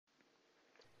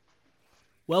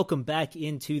Welcome back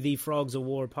into the Frogs of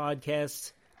War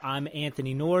podcast. I'm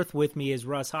Anthony North. With me is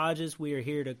Russ Hodges. We are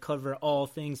here to cover all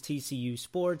things TCU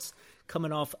sports,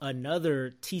 coming off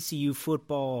another TCU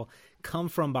football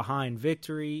come-from-behind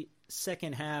victory.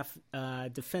 Second half,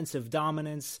 defensive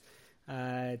dominance.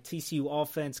 TCU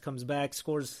offense comes back,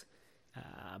 scores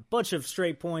a bunch of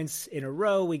straight points in a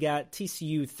row. We got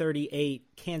TCU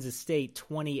 38, Kansas State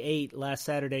 28 last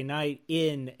Saturday night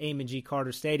in Amon G.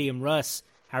 Carter Stadium. Russ,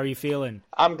 how are you feeling?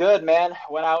 I'm good, man.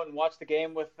 Went out and watched the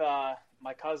game with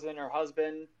my cousin, her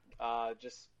husband.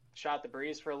 Just shot the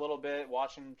breeze for a little bit,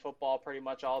 watching football pretty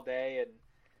much all day. And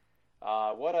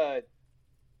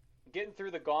getting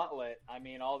through the gauntlet. I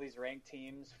mean, all these ranked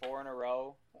teams, 4 in a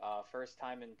row. First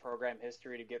time in program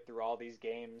history to get through all these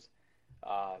games.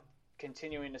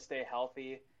 Continuing to stay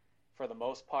healthy for the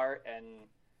most part. And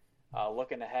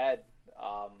looking ahead,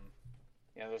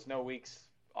 there's no weeks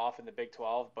off in the Big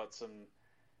 12, but some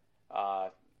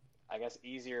I guess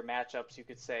easier matchups, you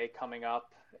could say, coming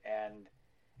up, and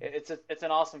it's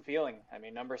an awesome feeling. I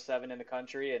mean, number 7 in the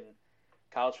country, and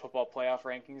college football playoff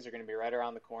rankings are going to be right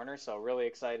around the corner. So really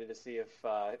excited to see if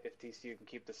TCU can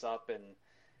keep this up, and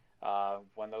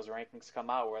when those rankings come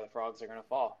out, where the Frogs are going to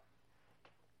fall.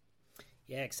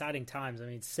 Yeah, exciting times. I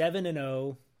mean,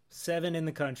 7-0, 7 in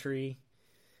the country.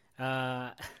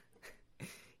 I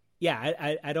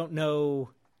don't know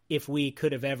if we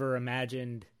could have ever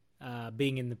imagined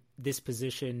being in this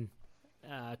position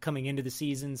coming into the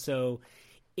season. So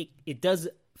it does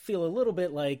feel a little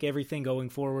bit like everything going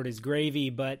forward is gravy,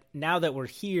 but now that we're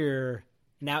here,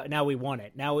 now we want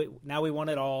it. Now we want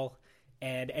it all,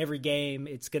 and every game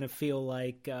it's going to feel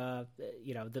like the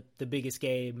biggest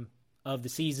game of the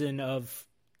season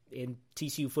in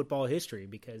TCU football history,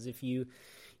 because if you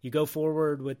go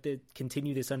forward with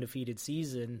continue this undefeated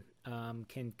season,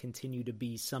 can continue to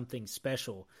be something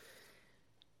special.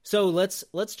 So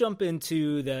let's jump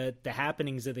into the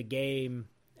happenings of the game,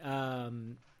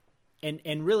 and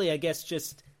really, I guess,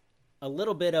 just a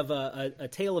little bit of a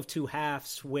tale of two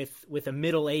halves with a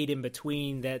middle eight in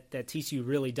between that TCU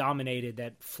really dominated,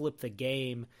 that flipped the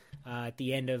game at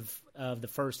the end of the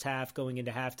first half, going into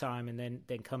halftime, and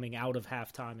then coming out of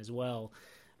halftime as well.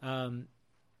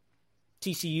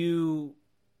 TCU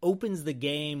opens the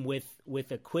game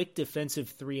with a quick defensive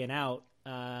 3 and out.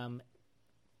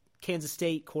 Kansas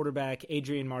State quarterback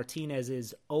Adrian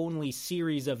Martinez's only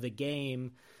series of the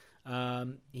game.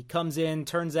 He comes in,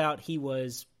 turns out he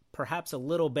was perhaps a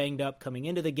little banged up coming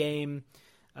into the game.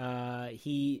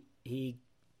 He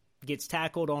gets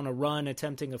tackled on a run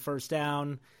attempting a first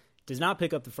down, does not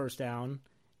pick up the first down,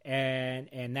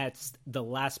 and that's the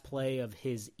last play of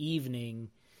his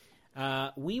evening.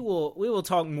 We will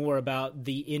talk more about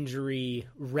the injury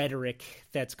rhetoric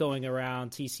that's going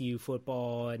around TCU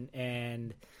football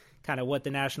and kind of what the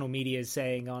national media is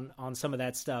saying on some of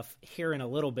that stuff here in a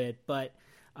little bit. But,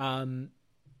 from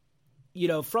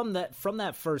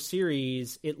that first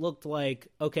series, it looked like,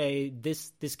 okay,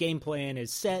 this game plan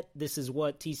is set. This is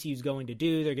what TCU is going to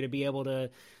do. They're going to be able to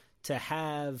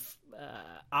have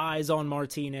eyes on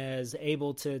Martinez,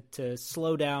 able to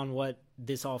slow down what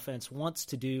this offense wants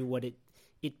to do, what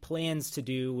it plans to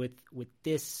do with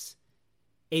this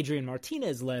Adrian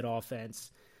Martinez-led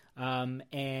offense.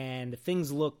 And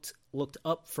things looked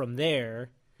up from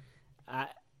there.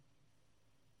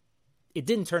 It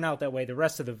didn't turn out that way the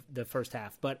rest of the first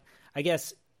half, but I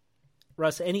guess,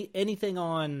 Russ, anything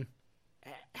on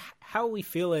how are we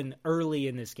feeling early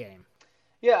in this game?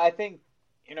 Yeah, I think,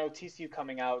 TCU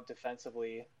coming out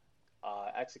defensively,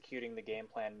 executing the game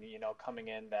plan, coming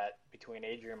in that between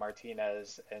Adrian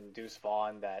Martinez and Deuce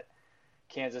Vaughn, that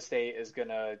Kansas State is going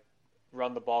to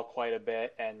run the ball quite a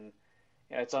bit. And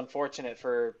it's unfortunate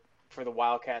for the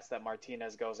Wildcats that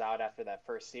Martinez goes out after that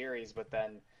first series, but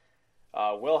then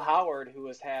Will Howard, who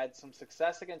has had some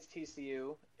success against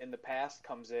TCU in the past,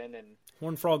 comes in and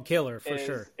Horned Frog killer for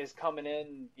sure. Is coming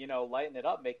in, lighting it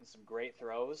up, making some great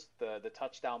throws. The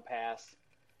touchdown pass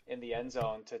in the end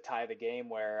zone to tie the game,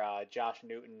 where Josh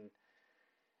Newton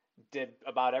did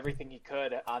about everything he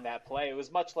could on that play. It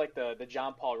was much like the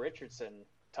John Paul Richardson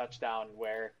touchdown,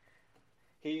 where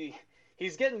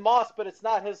he's getting mossed, but it's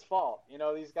not his fault.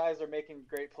 These guys are making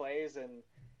great plays, and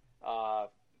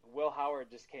Will Howard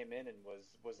just came in and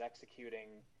was executing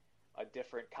a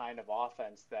different kind of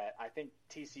offense that I think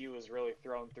TCU was really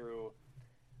thrown through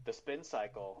the spin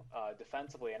cycle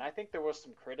defensively. And I think there was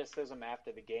some criticism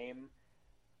after the game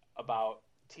about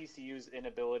TCU's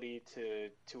inability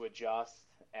to adjust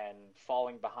and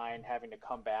falling behind, having to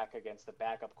come back against the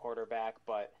backup quarterback.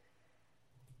 But,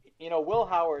 Will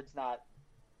Howard's not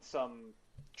some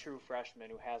true freshman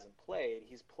who hasn't played.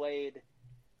 He's played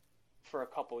for a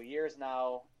couple of years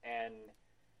now, and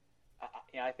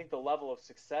I think the level of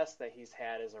success that he's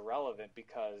had is irrelevant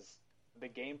because the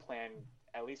game plan,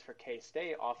 at least for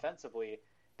K-State offensively,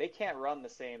 they can't run the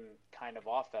same kind of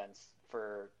offense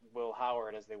for Will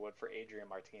Howard as they would for Adrian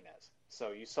Martinez.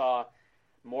 So you saw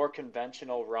more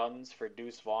conventional runs for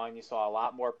Deuce Vaughn. You saw a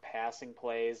lot more passing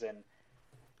plays. And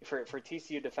for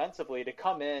TCU defensively to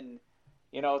come in,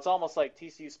 it's almost like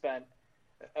TCU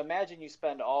imagine you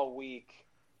spend all week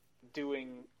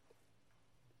doing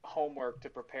homework to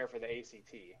prepare for the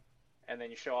ACT. And then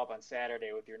you show up on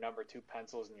Saturday with your number 2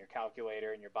 pencils and your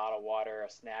calculator and your bottled water, a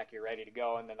snack, you're ready to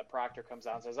go. And then the proctor comes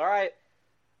out and says, all right,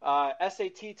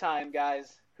 SAT time,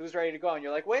 guys. Who's ready to go? And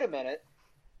you're like, wait a minute.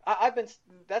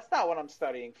 That's not what I'm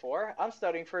studying for. I'm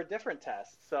studying for a different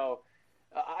test. So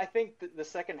I think the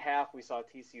second half we saw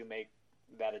TCU make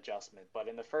that adjustment. But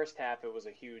in the first half, it was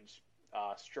a huge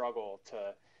struggle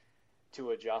to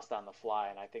adjust on the fly.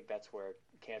 And I think that's where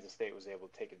Kansas State was able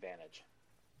to take advantage.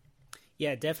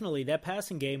 Yeah, definitely. That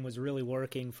passing game was really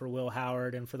working for Will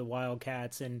Howard and for the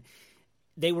Wildcats, and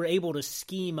they were able to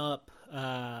scheme up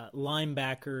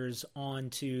linebackers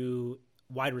onto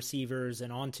wide receivers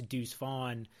and onto Deuce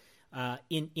Vaughn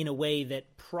in a way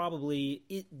that probably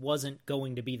it wasn't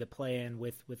going to be the plan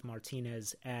with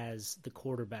Martinez as the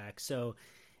quarterback. So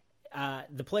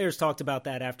the players talked about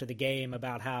that after the game,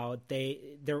 about how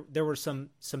there were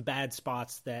some bad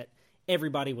spots that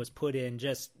everybody was put in.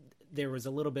 Just there was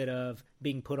a little bit of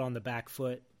being put on the back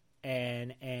foot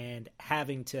and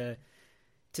having to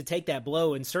take that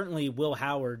blow. And certainly Will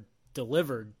Howard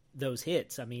delivered those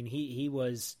hits. I mean, he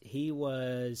was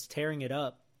tearing it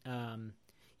up.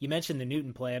 You mentioned the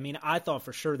Newton play. I mean, I thought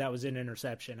for sure that was an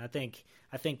interception. I think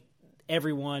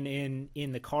everyone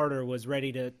in the Carter was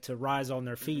ready to rise on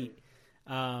their feet.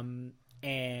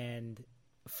 And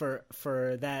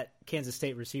for that Kansas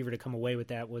State receiver to come away with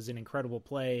that was an incredible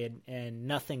play, and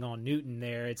nothing on Newton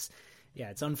there. It's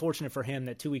unfortunate for him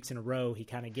that 2 weeks in a row he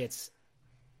kind of gets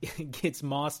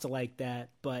mossed like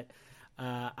that, but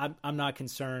I'm not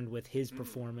concerned with his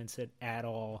performance at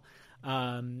all.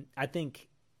 I think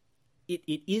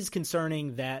it is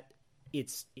concerning that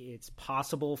it's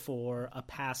possible for a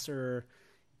passer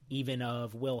even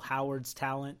of Will Howard's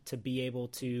talent to be able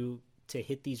to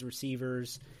hit these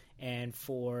receivers, and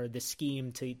for the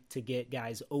scheme to get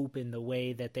guys open the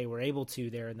way that they were able to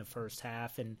there in the first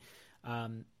half. And,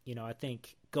 I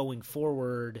think going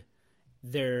forward,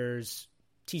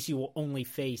 TCU will only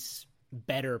face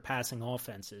better passing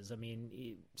offenses. I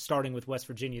mean, starting with West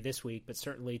Virginia this week, but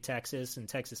certainly Texas and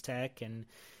Texas Tech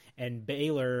and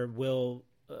Baylor will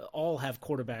all have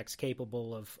quarterbacks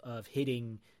capable of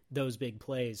hitting those big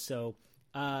plays. So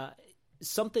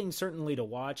something certainly to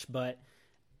watch, but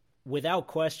without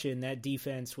question, that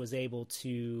defense was able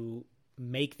to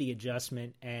make the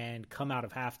adjustment and come out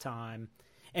of halftime.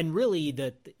 And really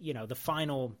the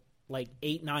final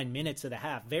 8-9 minutes of the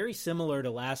half, very similar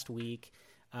to last week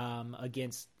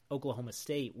against Oklahoma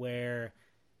State, where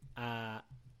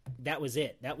that was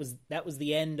it. That was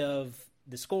the end of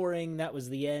the scoring. That was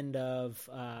the end of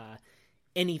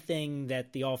anything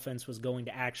that the offense was going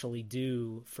to actually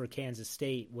do for Kansas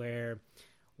State, where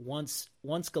once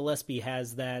Gillespie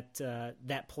has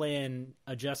that plan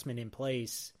adjustment in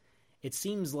place, it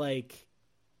seems like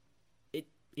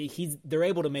they're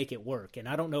able to make it work. And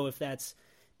I don't know if that's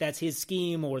his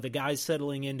scheme or the guys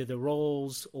settling into the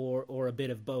roles or a bit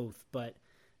of both. But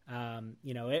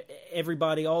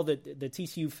everybody, all the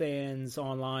TCU fans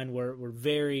online were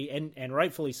very, and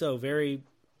rightfully so, very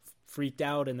freaked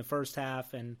out in the first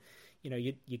half. And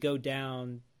you go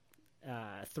down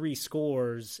 3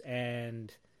 scores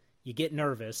and you get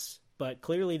nervous, but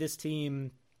clearly this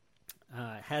team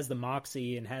has the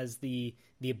moxie and has the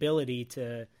ability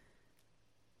to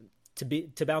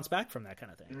bounce back from that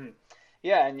kind of thing. Mm-hmm.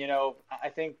 Yeah, and I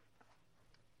think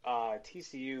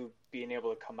TCU being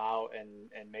able to come out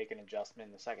and make an adjustment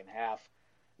in the second half,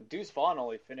 Deuce Vaughn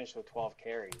only finished with 12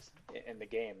 carries in the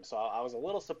game. So I was a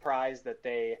little surprised that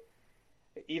they,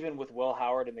 even with Will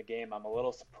Howard in the game, I'm a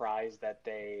little surprised that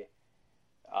they,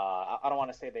 I don't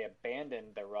want to say they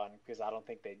abandoned the run, because I don't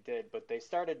think they did, but they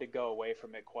started to go away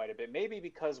from it quite a bit. Maybe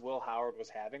because Will Howard was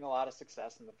having a lot of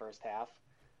success in the first half,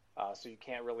 so you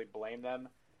can't really blame them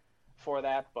for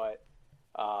that. But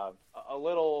a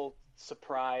little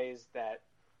surprised that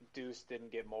Deuce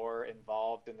didn't get more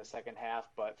involved in the second half.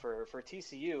 But for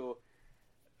TCU,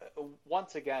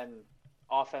 once again,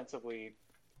 offensively,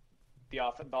 the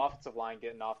offensive line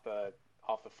getting off the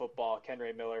football.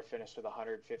 Kenray Miller finished with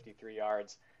 153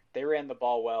 yards. They ran the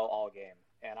ball well all game,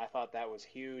 and I thought that was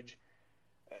huge,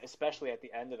 especially at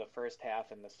the end of the first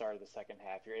half and the start of the second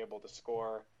half. You're able to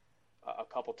score a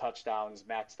couple touchdowns.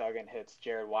 Max Duggan hits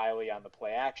Jared Wiley on the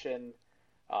play action.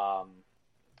 Um,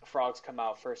 Frogs come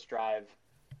out first drive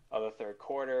of the third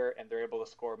quarter, and they're able to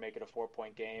score, make it a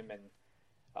 4-point game,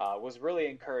 and was really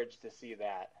encouraged to see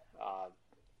that.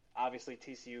 Obviously,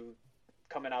 TCU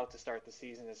coming out to start the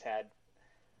season has had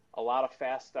a lot of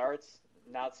fast starts,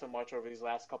 not so much over these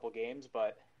last couple games,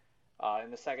 but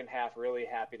in the second half, really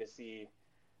happy to see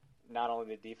not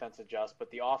only the defense adjust, but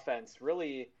the offense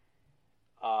really,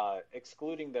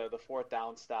 excluding the fourth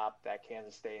down stop that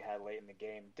Kansas State had late in the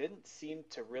game, didn't seem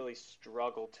to really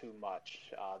struggle too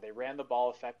much. They ran the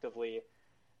ball effectively,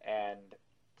 and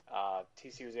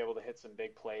TCU was able to hit some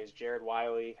big plays. Jared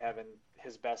Wiley having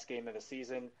his best game of the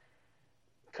season,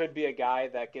 could be a guy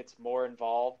that gets more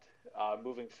involved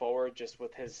moving forward just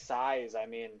with his size. I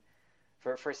mean,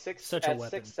 for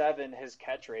 6'7", his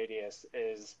catch radius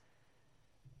is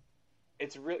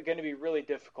going to be really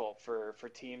difficult for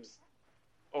teams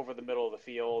over the middle of the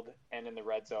field and in the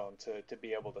red zone to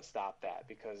be able to stop that,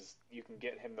 because you can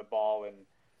get him the ball in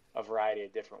a variety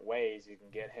of different ways. You can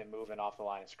get him moving off the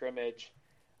line of scrimmage.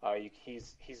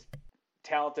 He's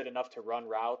talented enough to run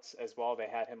routes as well. They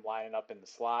had him lining up in the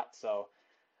slot, so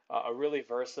a really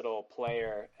versatile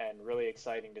player, and really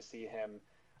exciting to see him.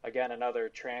 Again, another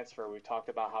transfer. We've talked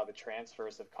about how the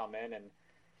transfers have come in and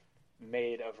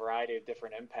made a variety of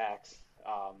different impacts.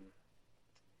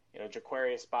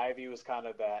 Jaquarius Spivey was kind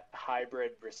of that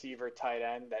hybrid receiver tight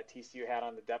end that TCU had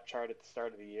on the depth chart at the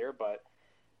start of the year, but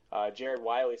Jared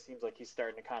Wiley seems like he's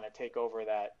starting to kind of take over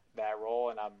that role,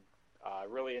 and I'm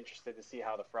really interested to see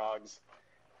how the Frogs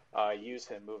use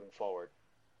him moving forward.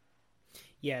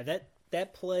 Yeah,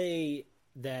 that play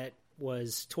that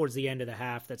was towards the end of the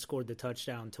half that scored the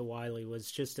touchdown to Wiley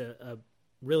was just a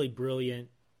really brilliant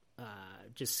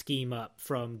just scheme up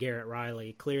from Garrett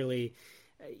Riley. Clearly,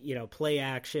 play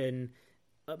action,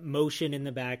 motion in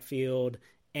the backfield,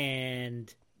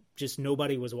 and just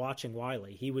nobody was watching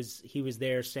Wiley. He was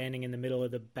there standing in the middle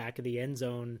of the back of the end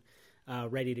zone,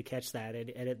 ready to catch that.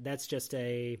 And that's just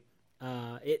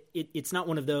it's not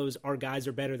one of those our guys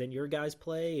are better than your guys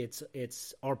play.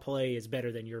 It's our play is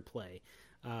better than your play.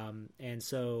 And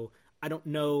so I don't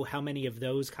know how many of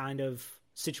those kind of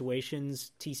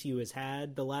situations TCU has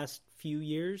had the last few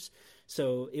years.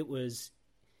 So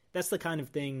that's the kind of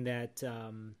thing that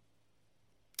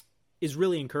is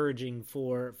really encouraging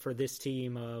for this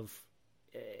team. Of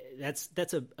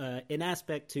that's an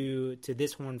aspect to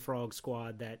this Horned Frog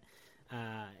squad that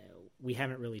we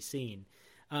haven't really seen.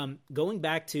 Going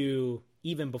back to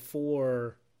even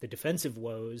before the defensive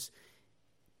woes,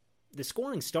 the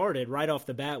scoring started right off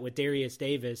the bat with Darius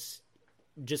Davis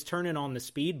just turning on the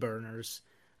speed burners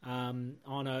on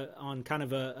kind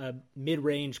of a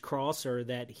mid-range crosser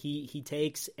that he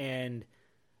takes, and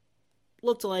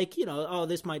looked like,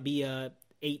 this might be a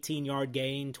 18-yard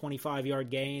gain, 25-yard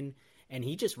gain, and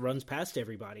he just runs past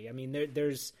everybody. I mean,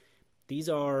 these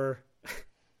are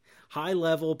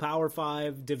high-level Power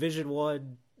 5 Division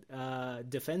I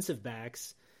defensive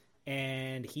backs,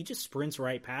 and he just sprints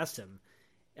right past him.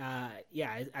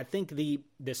 I think the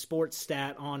sports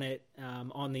stat on it,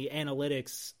 on the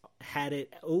analytics, had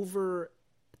it over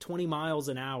 20 miles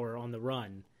an hour on the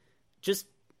run. Just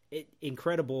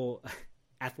incredible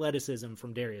athleticism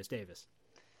from Darius Davis.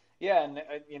 Yeah, and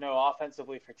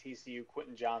offensively for TCU,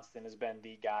 Quentin Johnston has been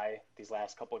the guy these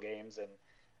last couple games, and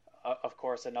of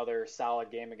course another solid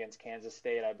game against Kansas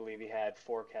State. I believe he had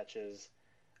 4 catches,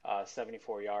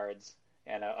 74 yards,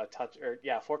 and a touch,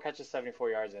 4 catches,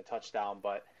 74 yards, and a touchdown.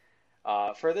 But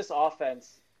for this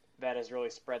offense that has really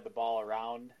spread the ball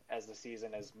around as the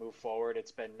season has moved forward,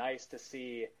 it's been nice to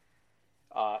see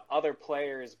other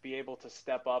players be able to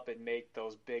step up and make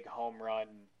those big home run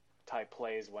type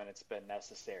plays when it's been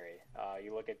necessary.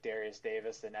 You look at Darius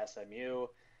Davis and SMU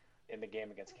in the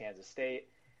game against Kansas State.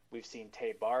 We've seen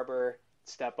Tay Barber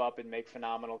step up and make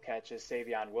phenomenal catches.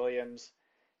 Savion Williams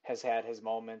has had his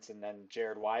moments, and then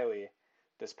Jared Wiley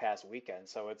this past weekend.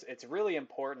 So it's really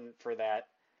important for that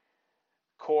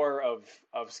core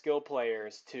of skill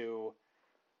players to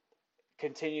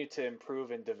continue to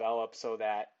improve and develop, so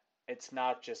that it's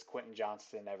not just Quentin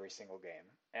Johnston every single game.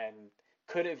 And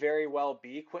could it very well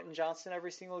be Quentin Johnston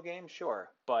every single game? Sure.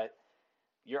 But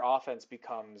your offense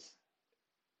becomes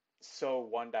so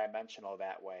one-dimensional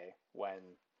that way when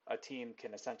a team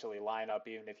can essentially line up,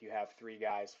 even if you have 3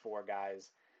 guys, 4 guys,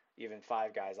 even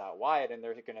 5 guys out wide, and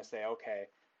they're going to say, okay,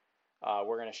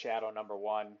 we're going to shadow number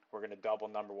 1, we're going to double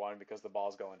number 1 because the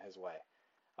ball's going his way.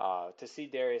 To see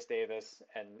Darius Davis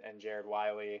and Jared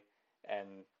Wiley and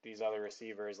these other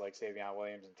receivers like Savion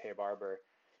Williams and Tay Barber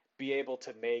be able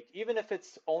to make, even if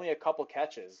it's only a couple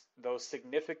catches, those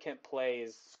significant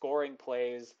plays, scoring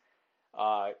plays,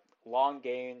 Uh, Long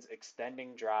gains,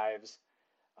 extending drives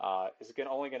is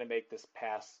only going to make this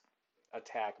pass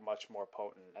attack much more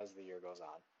potent as the year goes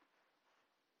on.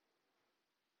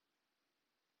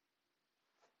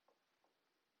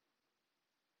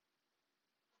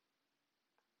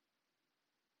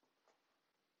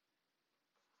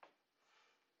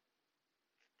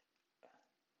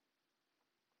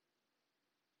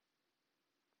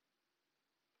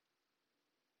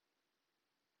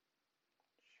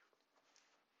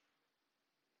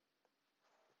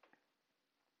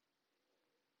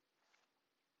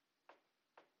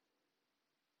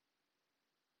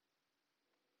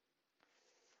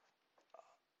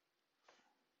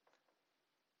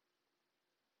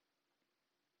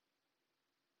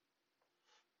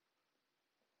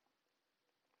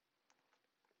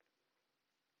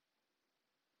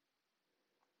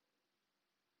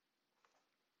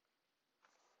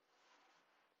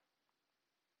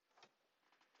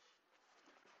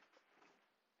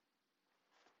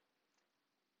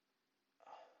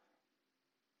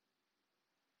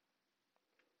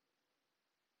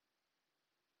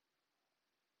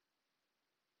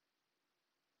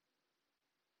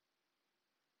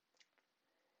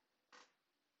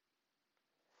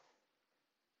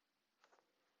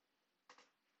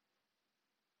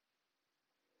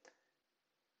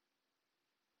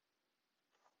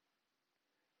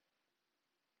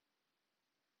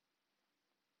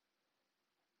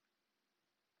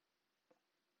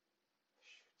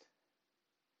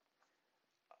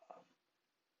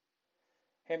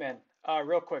 Hey man,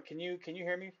 real quick, can you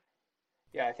hear me?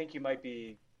 Yeah, I think you might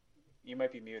be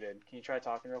muted. Can you try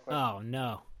talking real quick? Oh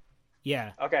no.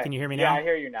 Yeah. Okay. Can you hear me Yeah, I now?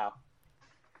 hear you now.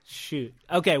 Shoot.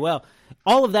 Okay, well,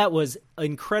 all of that was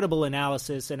incredible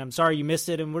analysis, and I'm sorry you missed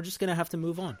it, and we're just going to have to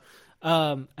move on.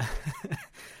 Um,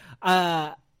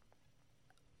 uh,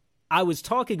 I was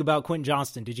talking about Quentin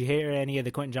Johnston. Did you hear any of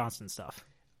the Quentin Johnston stuff?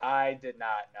 I did not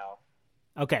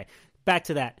know. Okay, back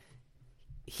to that.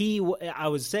 I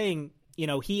was saying,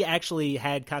 he actually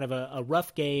had kind of a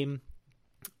rough game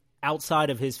outside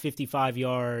of his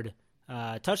 55-yard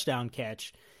touchdown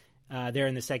catch there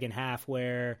in the second half,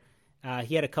 where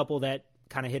he had a couple that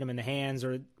kind of hit him in the hands,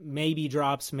 or maybe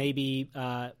drops, maybe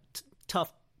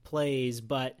tough plays.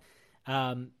 But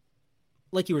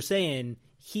like you were saying,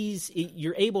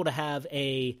 you're able to have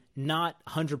a not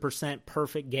 100%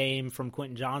 perfect game from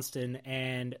Quentin Johnston,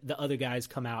 and the other guys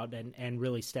come out and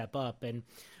really step up. And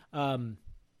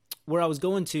where I was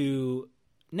going to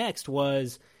next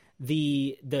was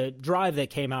the drive that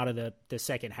came out of the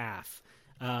second half.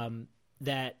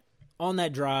 That on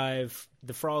that drive,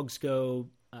 the Frogs go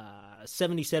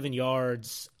 77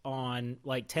 yards on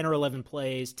like 10 or 11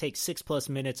 plays, take 6+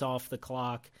 minutes off the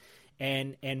clock,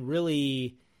 and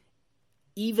really,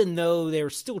 even though they were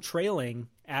still trailing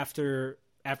after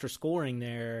scoring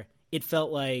there, it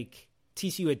felt like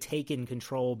TCU had taken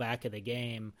control back of the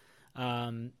game,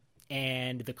 and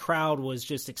the crowd was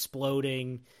just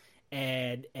exploding,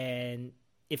 and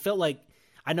it felt like,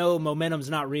 I know momentum's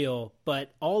not real,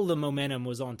 but all the momentum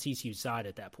was on TCU's side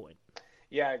at that point.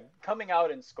 Yeah, coming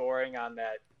out and scoring on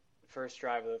that first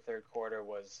drive of the third quarter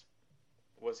was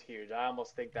huge. I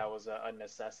almost think that was a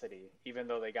necessity, even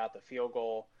though they got the field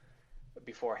goal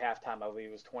before halftime. I believe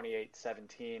it was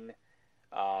 28-17.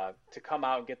 To come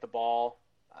out and get the ball,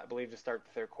 I believe, to start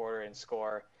the third quarter and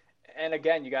score. And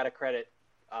again, you got to credit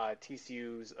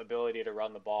TCU's ability to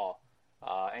run the ball.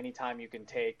 Anytime you can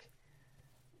take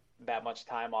that much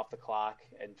time off the clock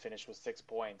and finish with 6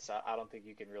 points, I don't think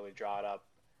you can really draw it up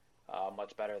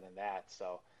much better than that.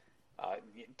 So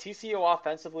TCU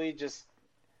offensively, just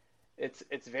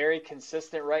it's very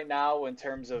consistent right now in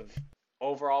terms of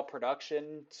overall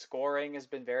production. Scoring has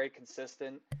been very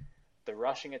consistent. The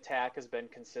rushing attack has been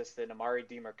consistent. Amari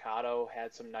DiMercato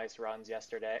had some nice runs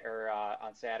yesterday, or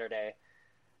on Saturday,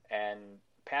 and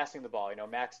passing the ball.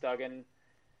 Max Duggan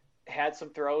had some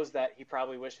throws that he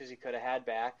probably wishes he could have had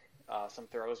back. Some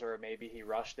throws where maybe he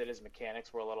rushed it, his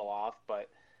mechanics were a little off, but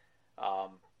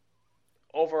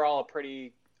overall a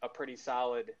pretty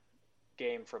solid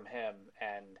game from him,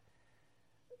 and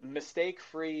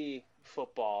mistake-free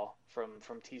football from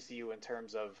TCU in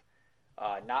terms of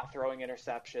not throwing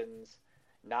interceptions,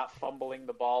 not fumbling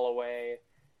the ball away.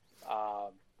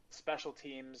 Special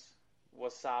teams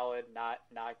was solid, not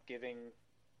giving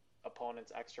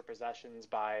opponents extra possessions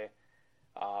by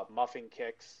muffing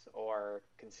kicks or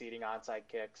conceding onside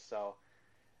kicks. So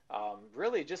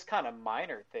really just kind of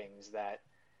minor things that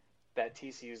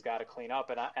TCU's got to clean up.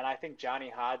 And I think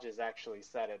Johnny Hodges actually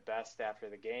said it best after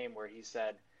the game, where he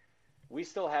said, we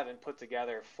still haven't put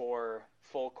together 4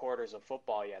 full quarters of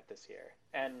football yet this year.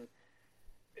 And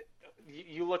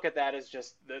you look at that as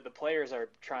just the players are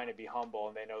trying to be humble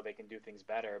and they know they can do things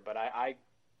better. But I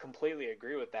completely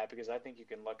agree with that, because I think you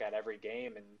can look at every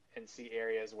game and see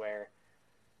areas where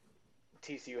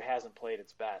TCU hasn't played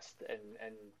its best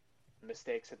and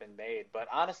mistakes have been made. But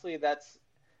honestly, that's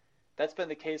been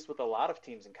the case with a lot of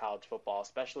teams in college football,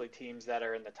 especially teams that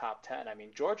are in the top 10. I mean,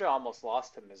 Georgia almost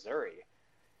lost to Missouri.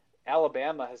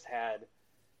 Alabama has had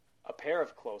a pair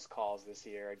of close calls this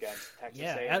year against Texas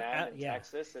A&M and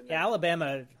Texas. And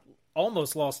Alabama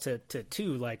almost lost to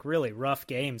two like really rough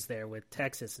games there with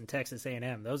Texas and Texas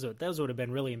A&M. Those would have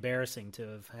been really embarrassing to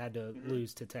have had to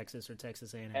lose to Texas or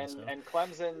Texas A&M. And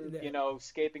Clemson,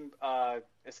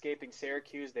 escaping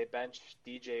Syracuse, they benched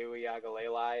DJ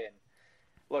Uiagalelei. And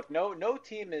look, no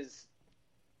team is,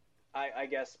 I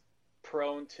guess,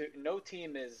 no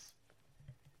team is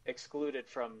excluded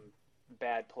from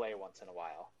bad play once in a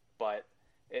while. But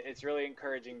it's really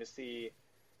encouraging to see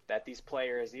that these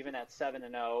players, even at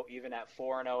 7-0, even at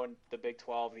 4-0 in the Big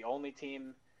 12, the only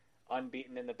team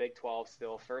unbeaten in the Big 12,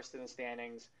 still first in the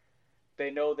standings,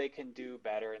 they know they can do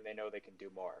better and they know they can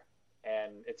do more.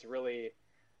 And it's really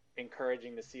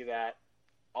encouraging to see that,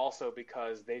 also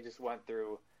because they just went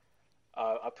through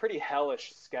a pretty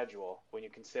hellish schedule when you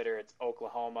consider it's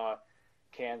Oklahoma,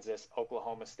 Kansas,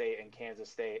 Oklahoma State, and Kansas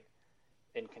State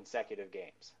in consecutive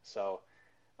games. So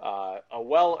a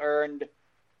well-earned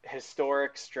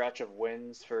historic stretch of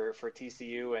wins for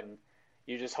TCU, and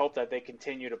you just hope that they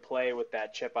continue to play with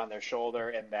that chip on their shoulder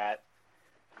and that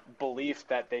belief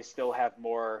that they still have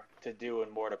more to do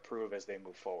and more to prove as they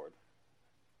move forward.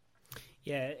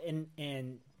 Yeah,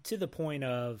 and to the point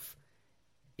of,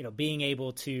 being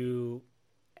able to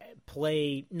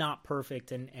play not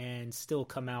perfect and still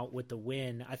come out with the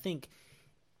win, I think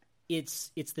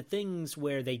it's the things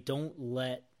where they don't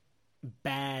let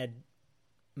bad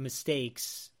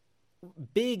mistakes,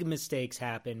 big mistakes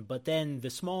happen, but then the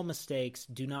small mistakes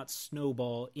do not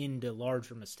snowball into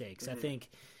larger mistakes. Mm-hmm. I think,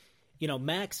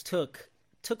 Max took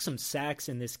some sacks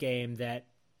in this game that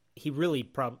he really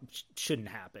probably shouldn't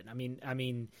happen. I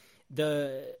mean,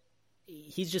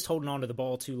 he's just holding on to the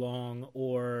ball too long,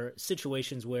 or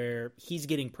situations where he's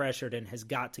getting pressured and has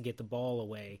got to get the ball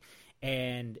away,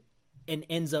 and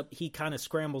ends up, he kind of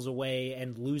scrambles away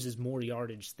and loses more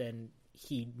yardage than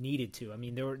he needed to. I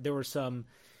mean, there were some,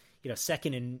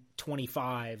 2nd and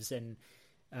 25s and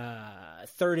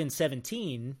 3rd and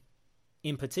 17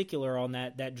 in particular on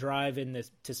that drive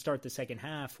to start the second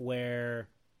half, where,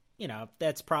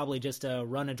 that's probably just a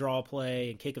run a draw play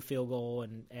and kick a field goal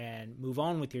and move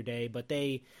on with your day. But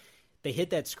they hit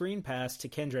that screen pass to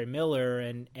Kendre Miller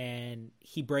and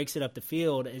he breaks it up the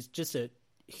field. It's just a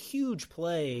huge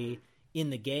play in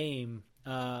the game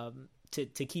to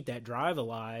keep that drive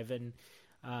alive. And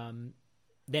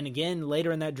then again,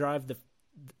 later in that drive,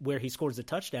 where he scores the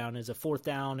touchdown is a 4th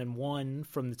down and 1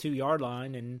 from the 2-yard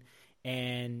line,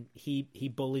 and he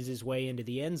bullies his way into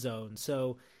the end zone.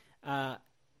 So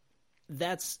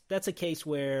that's a case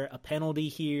where a penalty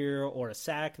here or a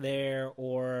sack there,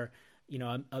 or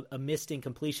a missed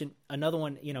incompletion. Another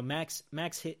one, Max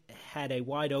had a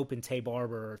wide open Tay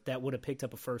Barber that would have picked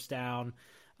up a first down.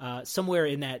 Somewhere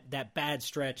in that bad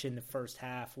stretch in the first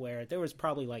half where there was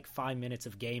probably like 5 minutes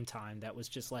of game time that was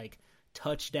just like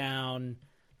touchdown,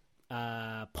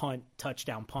 punt,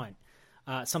 touchdown, punt,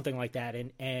 something like that.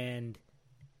 And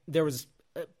there was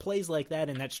plays like that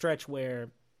in that stretch where,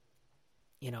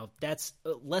 that's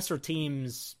lesser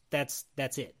teams. That's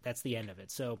it. That's the end of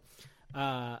it. So,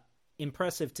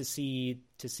 impressive to see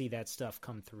that stuff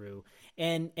come through.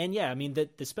 And yeah, I mean,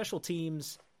 the special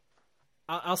teams,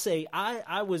 I'll say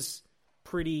I was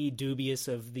pretty dubious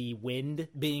of the wind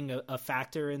being a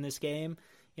factor in this game.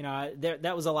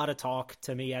 That was a lot of talk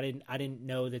to me. I didn't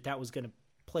know that was going to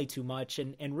play too much,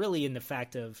 and really in the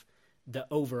fact of the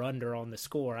over under on the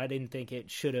score, I didn't think it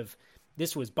should have.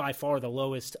 This was by far the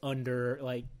lowest under.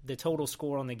 Like, the total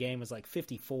score on the game was like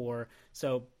 54,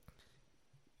 so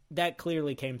that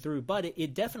clearly came through. But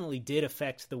it definitely did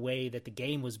affect the way that the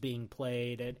game was being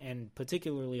played, and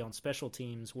particularly on special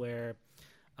teams where.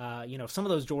 Some of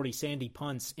those Jordy Sandy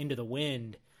punts into the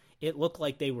wind, it looked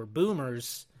like they were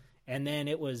boomers, and then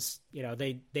it was,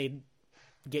 they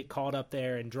get caught up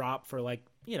there and drop for like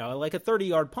a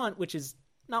 30-yard punt, which is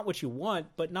not what you want,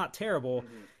 but not terrible.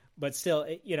 Mm-hmm. But still,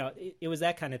 it was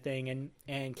that kind of thing,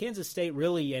 and Kansas State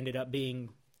really ended up being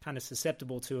kind of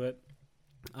susceptible to it.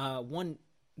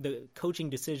 The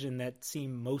coaching decision that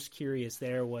seemed most curious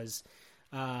there was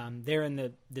there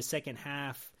in the second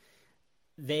half.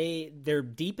 they're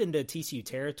deep into TCU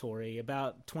territory,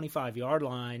 about 25-yard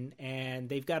line, and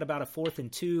they've got about a 4th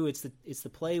and 2. It's the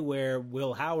play where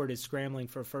Will Howard is scrambling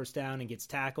for a first down and gets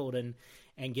tackled and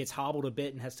gets hobbled a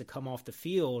bit and has to come off the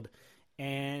field.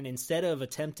 And instead of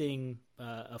attempting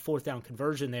a 4th down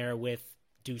conversion there with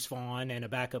Deuce Vaughn and a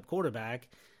backup quarterback,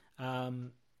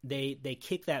 they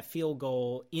kick that field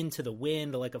goal into the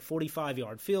wind, like a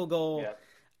 45-yard field goal,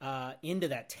 into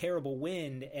that terrible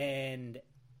wind. And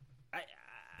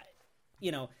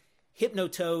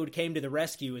Hypnotoad came to the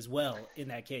rescue as well in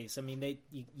that case. I mean,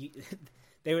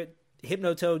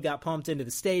 Hypnotoad got pumped into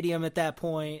the stadium at that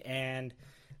point, and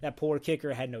that poor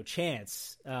kicker had no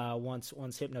chance once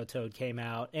Hypnotoad came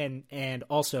out, and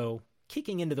also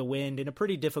kicking into the wind in a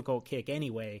pretty difficult kick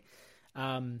anyway.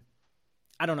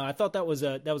 I don't know. I thought that was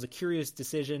a curious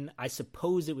decision. I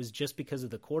suppose it was just because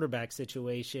of the quarterback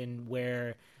situation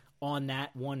where on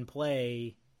that one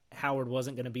play Howard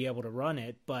wasn't going to be able to run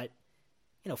it, but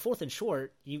 4th and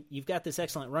short, you've got this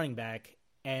excellent running back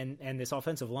and this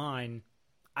offensive line.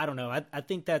 I don't know. I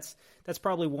think that's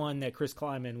probably one that Chris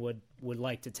Kleiman would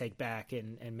like to take back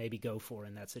and maybe go for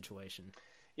in that situation.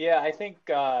 Yeah, I think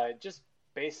just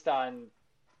based on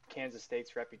Kansas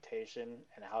State's reputation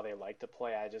and how they like to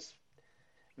play,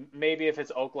 maybe if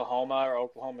it's Oklahoma or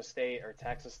Oklahoma State or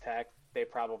Texas Tech, they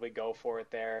probably go for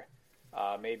it there.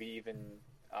 Maybe even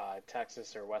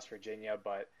Texas or West Virginia,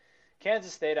 but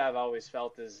Kansas State I've always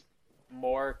felt is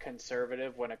more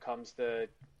conservative when it comes to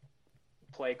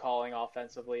play calling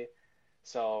offensively.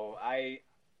 So I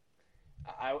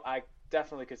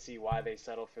definitely could see why they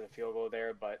settled for the field goal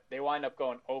there, but they wind up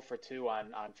going 0 for 2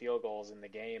 on field goals in the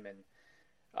game, and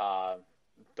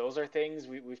those are things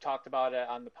we've talked about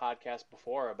on the podcast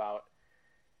before about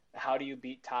how do you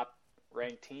beat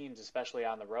top-ranked teams, especially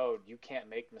on the road. You can't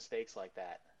make mistakes like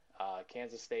that.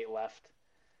 Kansas State left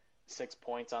 6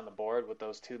 points on the board with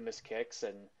those 2 missed kicks,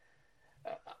 and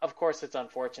of course it's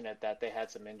unfortunate that they had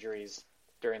some injuries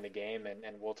during the game,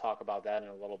 and we'll talk about that in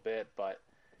a little bit, but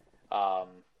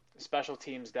special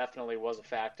teams definitely was a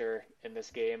factor in this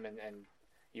game, and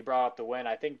you brought up the win.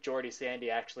 I think Jordy Sandy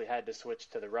actually had to switch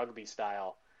to the rugby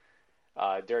style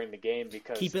during the game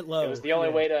because keep it low. It was the only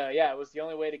way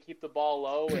to keep the ball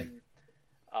low, and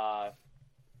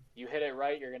you hit it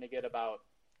right, you're going to get about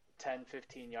 10,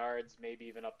 15 yards, maybe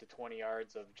even up to 20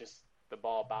 yards of just the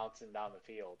ball bouncing down the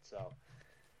field. So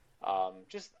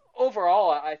just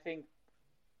overall, I think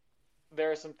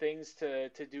there are some things to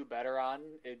do better on.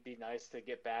 It'd be nice to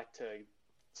get back to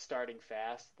starting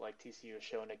fast like TCU has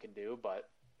shown it can do, but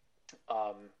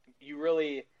you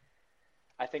really,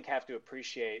 I think, have to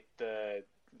appreciate the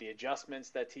adjustments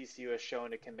that TCU has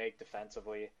shown it can make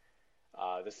defensively.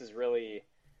 This is really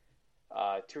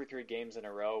 2 or 3 games in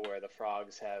a row where the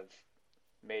Frogs have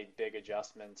made big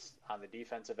adjustments on the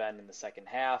defensive end in the second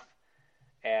half,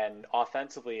 and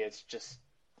offensively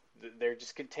they're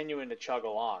just continuing to chug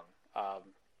along.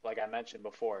 Like I mentioned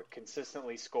before,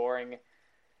 consistently scoring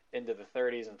into the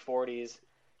 30s and 40s,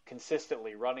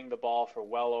 consistently running the ball for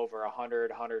well over 100,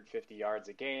 150 yards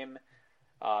a game.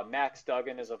 Max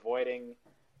Duggan is avoiding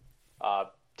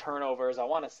turnovers. I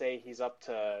want to say he's up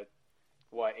to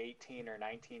 18 or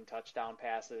 19 touchdown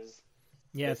passes.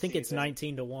 Yeah, I think it's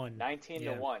 19-1.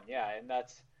 19-1, yeah, and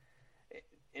that's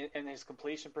and his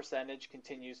completion percentage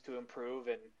continues to improve.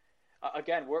 And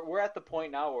again, we're at the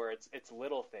point now where it's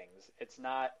little things. It's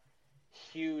not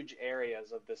huge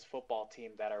areas of this football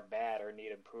team that are bad or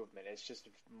need improvement. It's just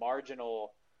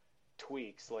marginal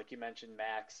tweaks. Like you mentioned,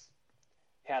 Max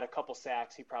had a couple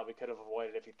sacks he probably could have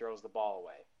avoided if he throws the ball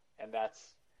away, and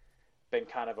that's been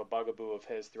kind of a bugaboo of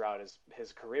his throughout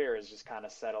his career, is just kind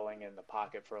of settling in the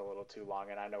pocket for a little too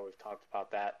long. And I know we've talked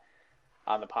about that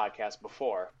on the podcast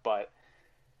before, but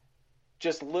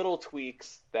just little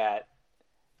tweaks that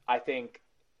I think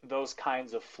those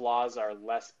kinds of flaws are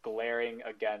less glaring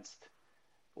against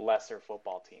lesser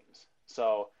football teams.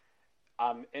 So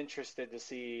I'm interested to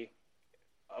see,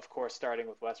 of course, starting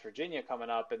with West Virginia coming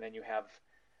up, and then you have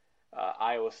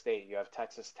Iowa State, you have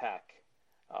Texas Tech,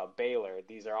 Baylor.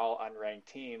 These are all unranked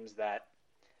teams that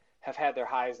have had their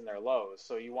highs and their lows.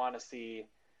 So you want to see,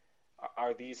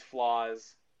 are these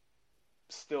flaws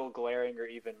still glaring or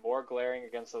even more glaring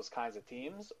against those kinds of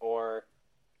teams, or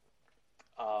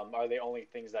are they only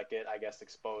things that get, I guess,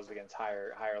 exposed against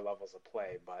higher levels of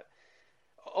play? But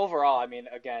overall, I mean,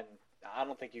 again, I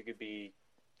don't think you could be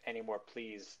any more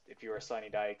pleased if you were Sonny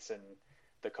Dykes and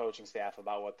the coaching staff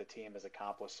about what the team has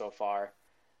accomplished so far.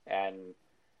 And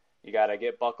you got to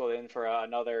get buckled in for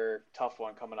another tough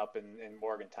one coming up in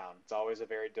Morgantown. It's always a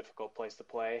very difficult place to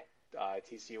play.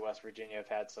 TCU, West Virginia have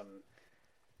had some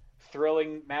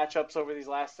thrilling matchups over these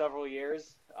last several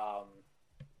years.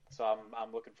 So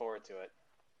I'm looking forward to it.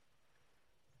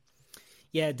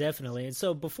 Yeah, definitely. And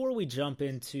so before we jump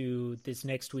into this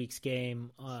next week's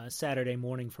game, Saturday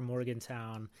morning from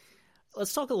Morgantown,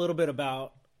 let's talk a little bit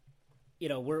about,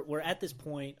 we're at this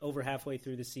point over halfway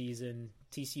through the season.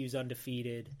 TCU's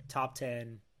undefeated, top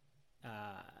 10,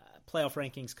 playoff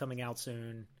rankings coming out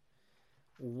soon.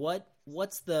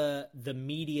 What's the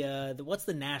media, what's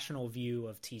the national view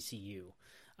of TCU?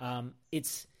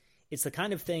 It's the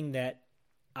kind of thing that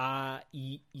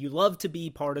you love to be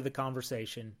part of the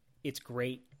conversation. It's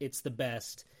great. It's the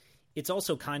best. It's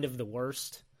also kind of the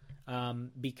worst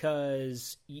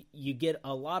because you get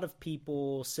a lot of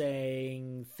people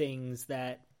saying things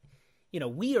that,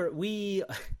 we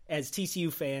as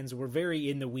TCU fans, we're very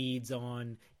in the weeds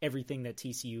on everything that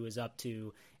TCU is up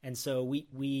to. And so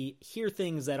we hear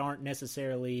things that aren't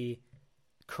necessarily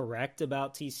correct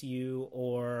about TCU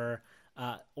or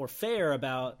fair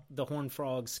about the Horned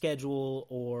Frogs schedule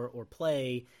or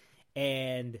play.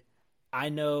 And I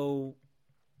know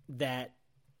that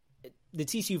the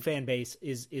TCU fan base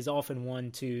is often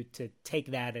one to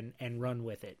take that and run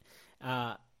with it.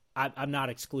 I'm not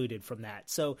excluded from that.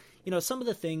 So, some of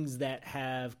the things that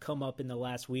have come up in the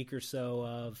last week or so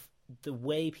of the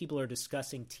way people are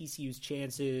discussing TCU's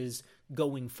chances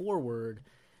going forward.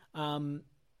 The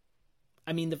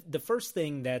first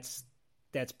thing that's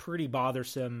pretty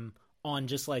bothersome on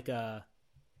just like on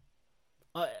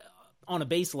a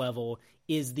base level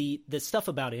is the stuff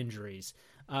about injuries.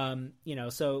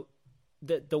 So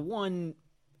the one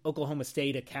Oklahoma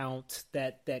State account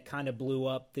that kind of blew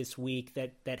up this week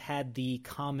that had the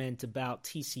comment about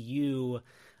TCU,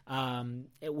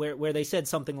 where they said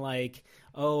something like,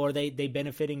 "Oh, are they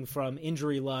benefiting from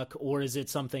injury luck, or is it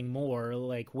something more?"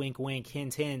 Like wink, wink,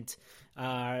 hint, hint.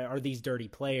 Are these dirty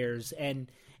players? And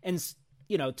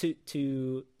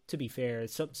to be fair,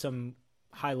 some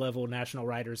high level national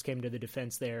writers came to the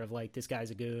defense there of like, this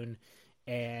guy's a goon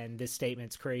and this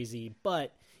statement's crazy.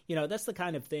 But that's the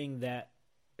kind of thing that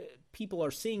people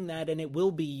are seeing that, and it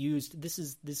will be used. This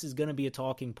is going to be a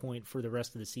talking point for the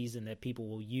rest of the season that people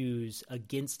will use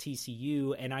against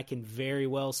TCU, and I can very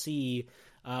well see,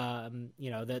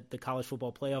 that the College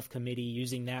Football Playoff Committee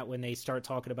using that when they start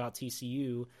talking about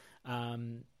TCU,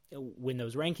 when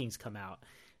those rankings come out.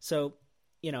 So,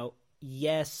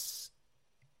 yes,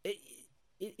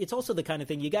 it's also the kind of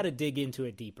thing you got to dig into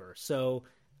it deeper. So,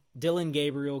 Dillon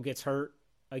Gabriel gets hurt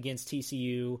against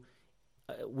TCU.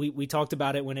 We talked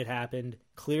about it when it happened.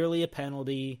 Clearly a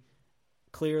penalty,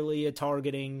 clearly a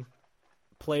targeting,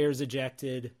 players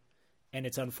ejected, and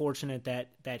it's unfortunate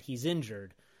that he's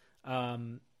injured.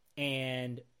 But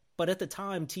at the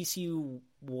time, TCU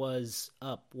was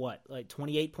up, like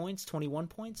 28 points, 21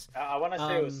 points? I want to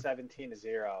say it was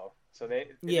 17-0. So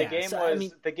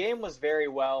the game was very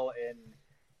well in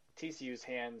TCU's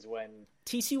hands when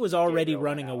TCU was already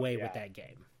running away with that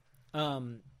game.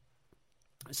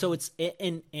 So it's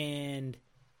and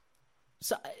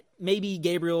so maybe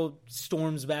Gabriel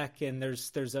storms back and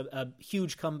there's a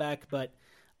huge comeback, but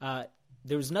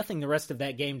there was nothing the rest of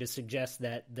that game to suggest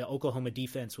that the Oklahoma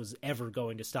defense was ever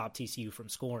going to stop TCU from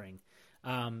scoring.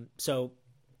 So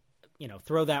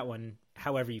throw that one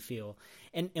however you feel.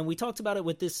 And we talked about it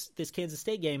with this Kansas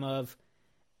State game of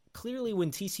clearly when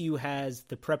TCU has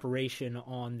the preparation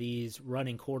on these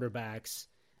running quarterbacks,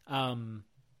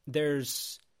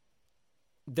 there's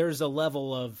a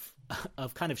level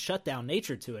of kind of shutdown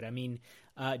nature to it. I mean,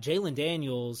 Jalen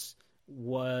Daniels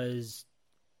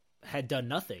had done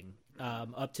nothing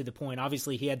up to the point.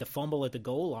 Obviously, he had the fumble at the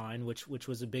goal line, which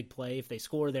was a big play. If they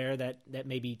score there, that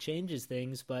maybe changes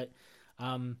things. But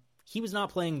he was not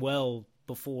playing well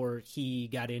before he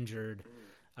got injured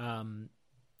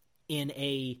in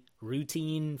a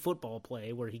routine football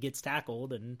play where he gets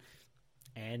tackled and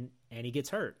he gets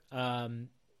hurt. And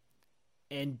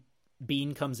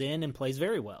Bean comes in and plays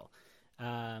very well.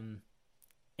 They're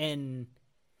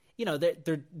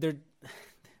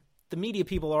the media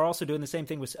people are also doing the same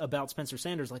thing about Spencer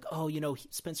Sanders. Like,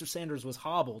 Spencer Sanders was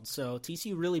hobbled, so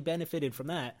TCU really benefited from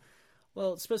that.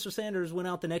 Well, Spencer Sanders went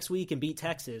out the next week and beat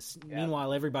Texas. Yeah.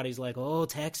 Meanwhile, everybody's like, oh,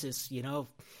 Texas,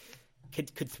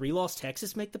 could 3-loss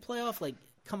Texas make the playoff? Like,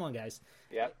 come on, guys.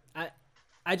 Yeah. I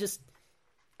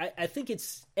think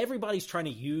it's everybody's trying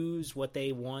to use what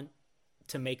they want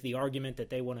to make the argument that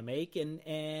they want to make,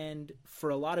 and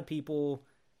for a lot of people,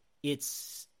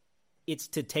 it's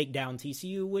to take down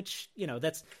TCU, which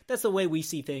that's the way we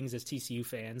see things as TCU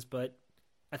fans. But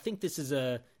I think this is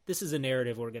a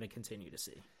narrative we're going to continue to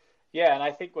see. Yeah, and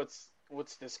I think what's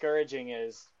discouraging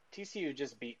is TCU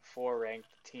just beat 4 ranked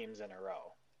teams in a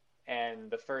row,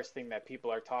 And the first thing that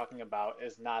people are talking about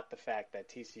is not the fact that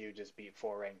TCU just beat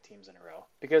 4 ranked teams in a row.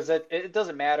 Because it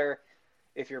doesn't matter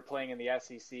if you're playing in the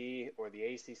SEC or the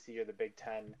ACC or the Big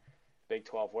 10, Big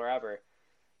 12, wherever.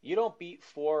 You don't beat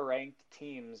 4 ranked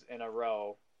teams in a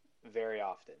row very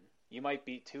often. You might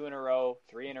beat 2 in a row,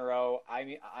 3 in a row. I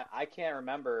mean, I can't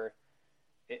remember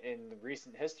in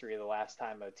recent history the last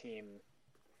time a team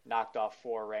knocked off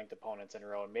 4 ranked opponents in a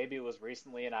row. And maybe it was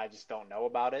recently and I just don't know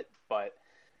about it, but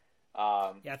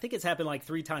yeah, I think it's happened like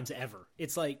 3 times ever.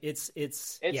 It's like it's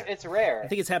rare. I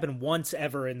think it's happened once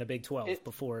ever in the Big 12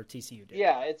 before TCU did.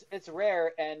 Yeah, it's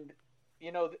rare, and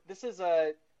this is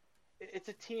it's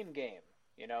a team game.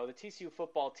 The TCU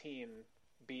football team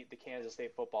beat the Kansas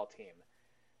State football team.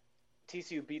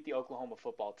 TCU beat the Oklahoma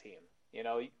football team.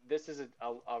 This is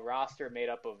a roster made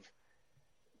up of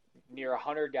near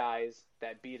 100 guys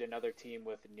that beat another team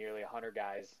with nearly 100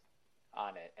 guys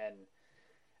on it, and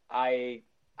I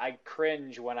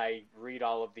cringe when I read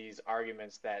all of these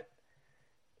arguments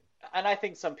and I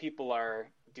think some people are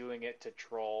doing it to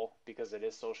troll because it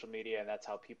is social media and that's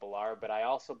how people are. But I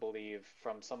also believe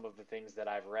from some of the things that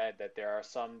I've read that there are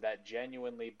some that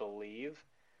genuinely believe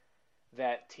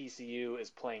that TCU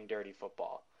is playing dirty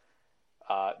football.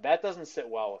 That doesn't sit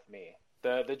well with me.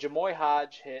 The Jamoy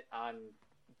Hodge hit on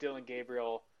Dylan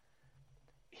Gabriel,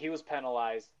 he was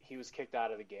penalized. He was kicked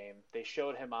out of the game. They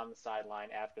showed him on the sideline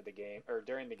after the game or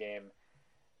during the game.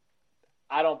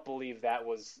 I don't believe that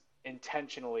was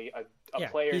intentionally a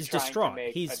player trying distraught. To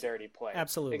make a dirty play.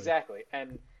 Absolutely. Exactly.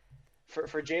 And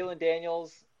for Jalen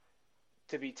Daniels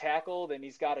to be tackled and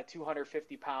he's got a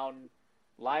 250-pound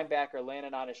linebacker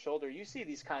landing on his shoulder, you see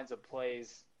these kinds of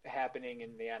plays happening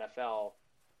in the NFL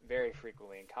very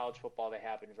frequently. In college football, they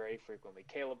happen very frequently.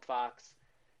 Caleb Fox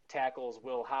tackles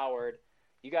Will Howard.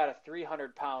 You got a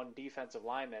 300-pound defensive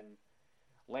lineman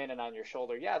landing on your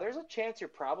shoulder. Yeah, there's a chance you're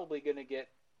probably going to get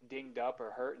dinged up or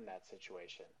hurt in that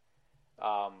situation.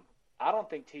 I don't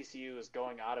think TCU is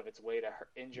going out of its way to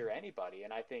injure anybody,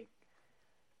 and I think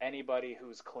anybody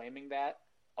who's claiming that,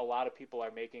 a lot of people are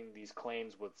making these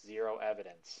claims with zero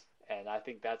evidence, and I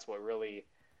think that's what really,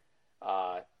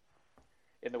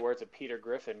 in the words of Peter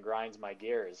Griffin, grinds my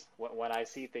gears when I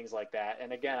see things like that.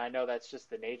 And again, I know that's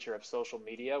just the nature of social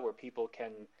media where people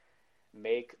can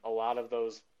make a lot of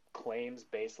those claims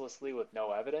baselessly with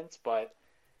no evidence, but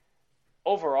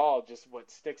overall, just what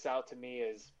sticks out to me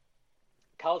is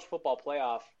college football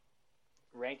playoff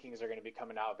rankings are going to be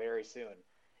coming out very soon.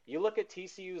 You look at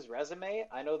TCU's resume,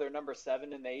 I know they're number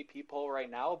 7 in the AP poll right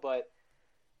now, but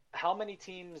how many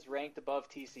teams ranked above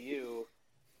TCU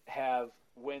have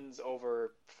wins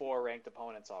over 4 ranked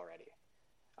opponents already?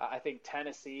 I think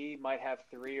Tennessee might have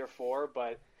 3 or 4,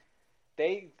 but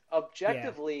they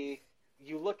objectively,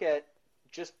 you look at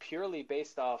just purely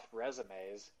based off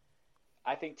resumes,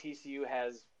 I think TCU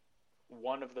has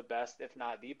one of the best, if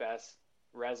not the best,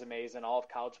 resumes in all of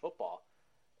college football.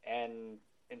 And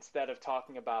instead of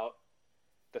talking about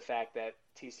the fact that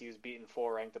TCU's beaten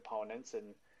 4 ranked opponents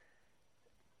and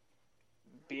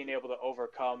being able to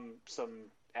overcome some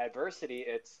adversity,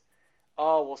 it's,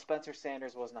 oh, well, Spencer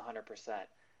Sanders wasn't 100%.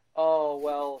 Oh,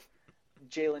 well,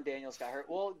 Jalen Daniels got hurt.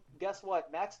 Well, guess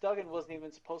what? Max Duggan wasn't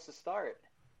even supposed to start.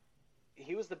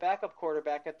 He was the backup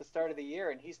quarterback at the start of the year,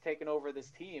 and he's taken over this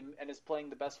team and is playing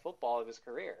the best football of his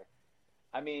career.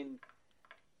 I mean,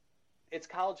 it's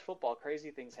college football.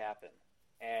 Crazy things happen.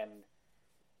 And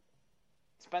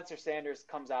Spencer Sanders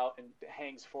comes out and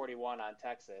hangs 41 on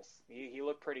Texas. He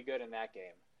looked pretty good in that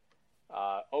game.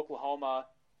 Oklahoma,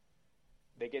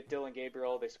 they get Dylan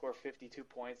Gabriel. They score 52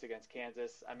 points against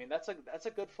Kansas. I mean, that's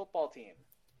a good football team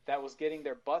that was getting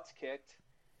their butts kicked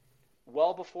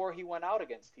well before he went out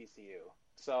against TCU.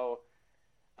 So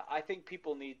I think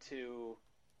people need to,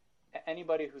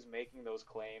 anybody who's making those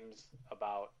claims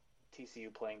about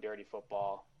TCU playing dirty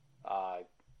football,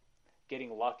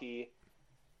 getting lucky,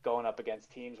 going up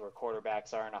against teams where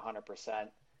quarterbacks aren't 100%,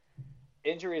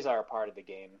 injuries are a part of the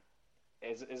game.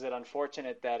 Is it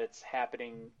unfortunate that it's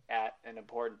happening at an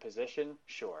important position?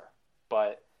 Sure.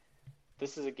 But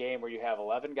this is a game where you have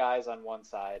 11 guys on one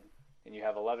side and you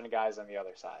have 11 guys on the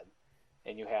other side.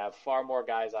 And you have far more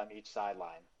guys on each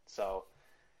sideline. So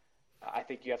I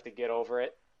think you have to get over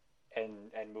it and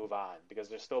move on because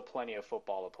there's still plenty of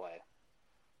football to play.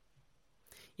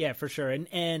 Yeah, for sure.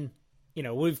 And you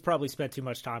know, we've probably spent too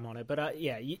much time on it. But,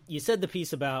 you said the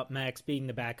piece about Max being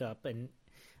the backup. And,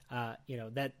 you know,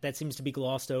 that seems to be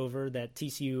glossed over, that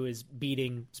TCU is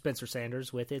beating Spencer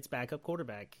Sanders with its backup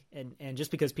quarterback. And just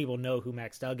because people know who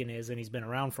Max Duggan is and he's been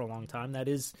around for a long time, that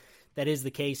is the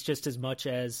case just as much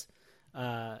as –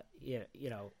 you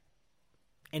know,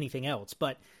 anything else.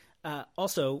 But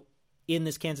also, in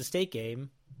this Kansas State game,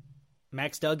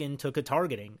 Max Duggan took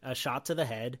a shot to the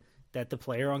head that the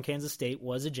player on Kansas State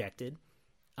was ejected.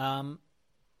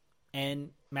 And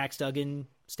Max Duggan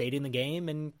stayed in the game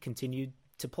and continued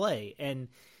to play. And,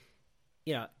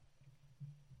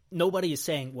 nobody is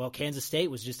saying, well, Kansas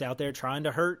State was just out there trying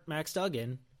to hurt Max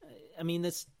Duggan. I mean,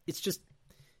 that's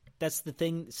the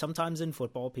thing. Sometimes in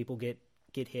football, people get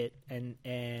hit, and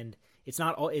it's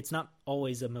not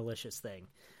always a malicious thing.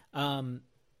 And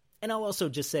I'll also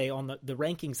just say on the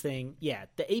rankings thing, yeah,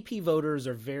 the AP voters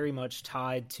are very much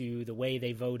tied to the way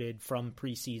they voted from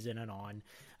preseason and on.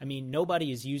 I mean,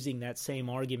 nobody is using that same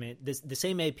argument. The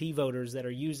same AP voters that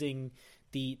are using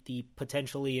the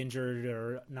potentially injured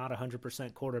or not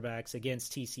 100% quarterbacks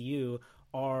against TCU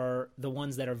are the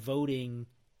ones that are voting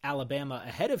Alabama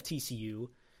ahead of TCU,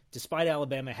 despite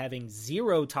Alabama having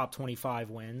 0 top 25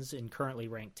 wins in currently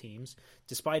ranked teams,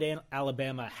 despite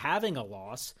Alabama having a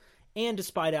loss, and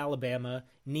despite Alabama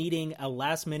needing a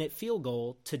last-minute field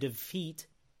goal to defeat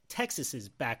Texas's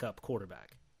backup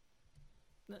quarterback.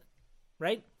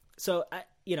 Right? So,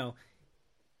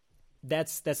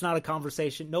 that's not a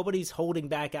conversation. Nobody's holding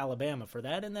back Alabama for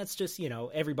that, and that's just,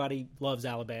 everybody loves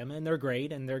Alabama, and they're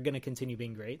great, and they're going to continue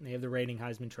being great, and they have the reigning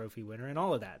Heisman Trophy winner and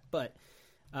all of that. But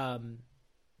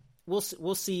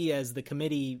we'll see as the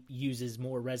committee uses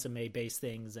more resume-based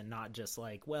things and not just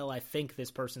like, well, I think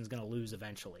this person's going to lose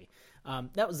eventually.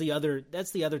 That's the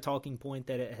other talking point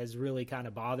that it has really kind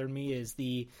of bothered me is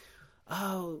the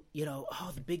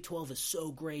Big 12 is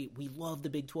so great. We love the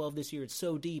Big 12 this year. It's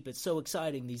so deep. It's so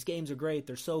exciting. These games are great.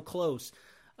 They're so close.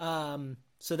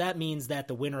 So that means that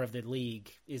the winner of the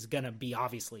league is going to be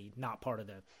obviously not part of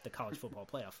the college football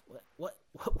playoff. What?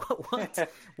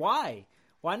 Why?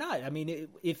 Why not? I mean,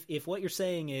 if what you're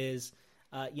saying is,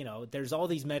 there's all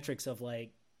these metrics of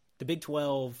like the Big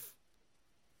 12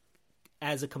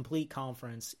 as a complete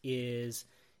conference is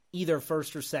either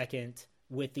first or second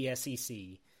with the SEC.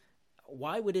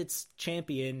 Why would its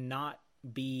champion not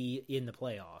be in the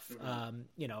playoff?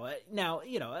 Mm-hmm. Now,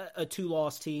 a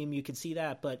 2-loss team, you could see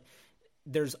that, but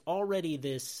there's already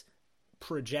this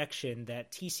projection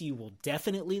that TCU will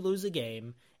definitely lose a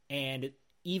game, and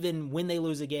even when they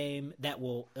lose a game, that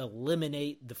will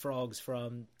eliminate the Frogs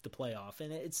from the playoff.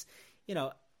 And it's,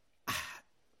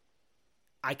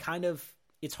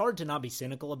 it's hard to not be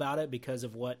cynical about it because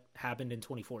of what happened in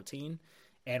 2014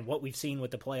 and what we've seen with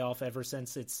the playoff ever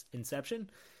since its inception,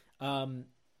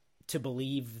 to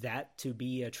believe that to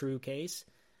be a true case.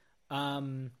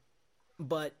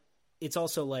 But it's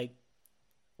also like,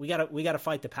 we gotta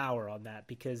fight the power on that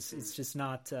because it's just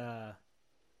not,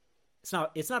 it's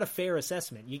not a fair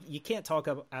assessment. You can't talk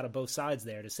out of both sides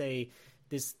there to say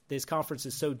this conference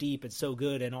is so deep and so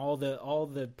good and all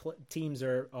the teams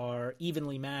are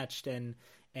evenly matched and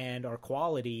are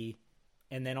quality,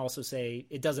 and then also say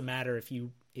it doesn't matter if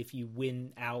you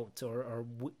win out or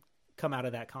come out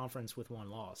of that conference with one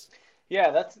loss.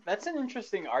 Yeah, that's an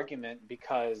interesting argument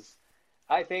because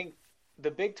I think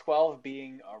the Big 12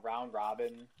 being a round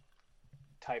robin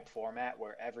type format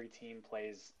where every team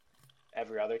plays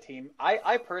every other team.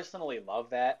 I personally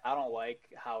love that. I don't like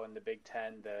how in the Big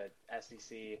Ten, the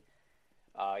SEC,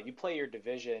 you play your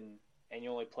division and you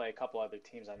only play a couple other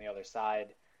teams on the other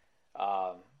side.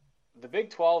 The Big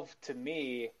 12 to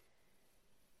me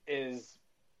is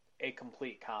a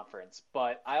complete conference,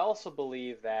 but I also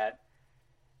believe that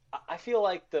I feel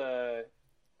like the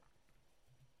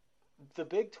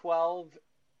Big 12,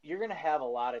 you're going to have a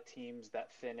lot of teams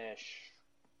that finish,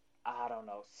 I don't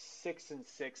know, 6-6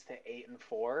 to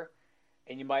 8-4,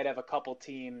 and you might have a couple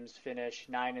teams finish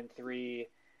 9-3,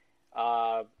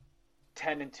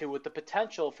 10-2 with the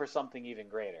potential for something even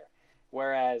greater.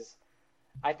 Whereas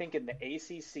I think in the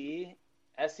ACC,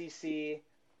 SEC,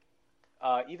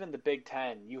 even the Big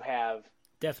Ten, you have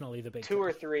definitely the Big two Ten.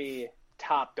 or three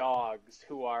top dogs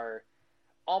who are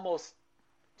almost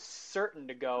certain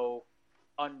to go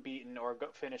unbeaten or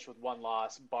finish with one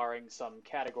loss, barring some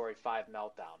Category 5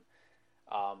 meltdown.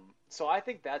 So I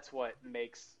think that's what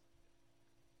makes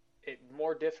it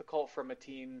more difficult from a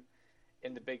team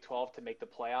in the Big 12 to make the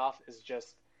playoff is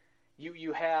just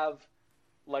you have,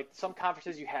 like, some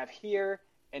conferences you have here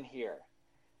and here.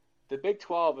 The Big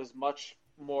 12 is much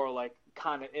more like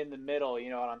kind of in the middle,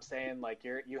 you know what I'm saying? Like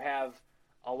you have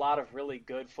a lot of really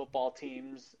good football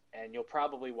teams, and you'll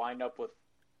probably wind up with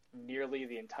nearly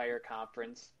the entire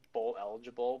conference bowl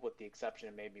eligible, with the exception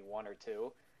of maybe one or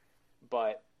two.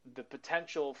 But the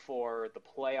potential for the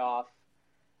playoff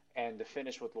and to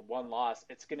finish with one loss,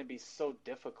 it's going to be so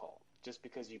difficult just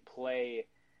because you play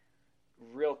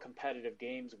real competitive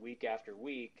games week after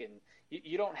week, and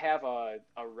you don't have a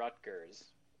Rutgers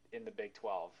in the Big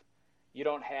 12. you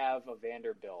don't have a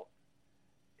Vanderbilt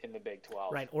in the Big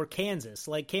 12. Right, or Kansas,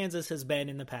 like Kansas has been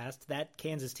in the past. That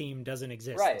Kansas team doesn't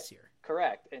exist this year.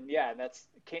 Correct. And yeah, that's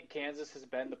Kansas has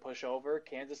been the pushover.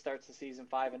 Kansas starts the season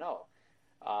 5-0.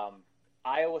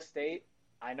 Iowa State,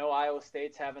 I know Iowa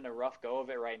State's having a rough go of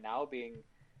it right now, being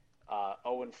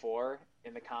 0-4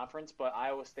 in the conference, but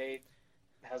Iowa State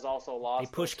has also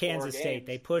lost. They pushed Kansas State.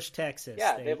 They pushed Texas.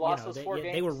 Yeah, they've lost those 4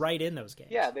 games. They were right in those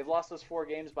games. Yeah, they've lost those 4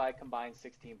 games by a combined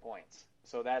 16 points.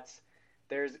 So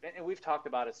and we've talked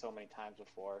about it so many times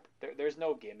before. There's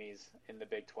no gimmies in the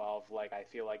Big 12 like I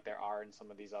feel like there are in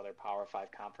some of these other Power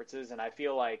 5 conferences, and I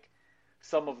feel like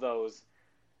some of those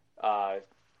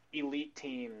elite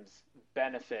teams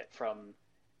benefit from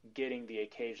getting the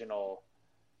occasional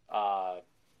cupcake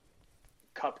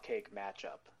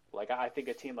matchup. Like I think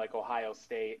a team like Ohio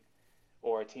State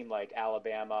or a team like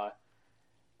Alabama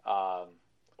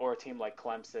or a team like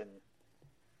Clemson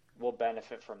will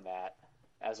benefit from that.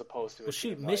 As opposed to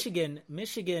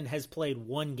Michigan has played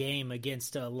one game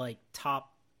against a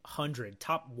top 100,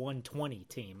 top 120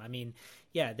 team. I mean,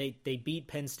 yeah, they beat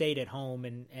Penn State at home,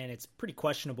 and it's pretty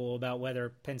questionable about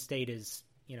whether Penn State is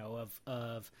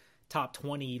of top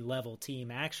 20 level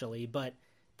team actually. But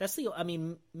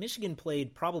Michigan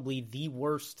played probably the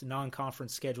worst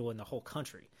non-conference schedule in the whole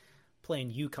country,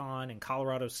 playing UConn and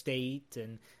Colorado State,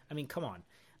 and I mean, come on.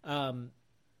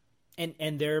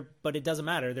 But it doesn't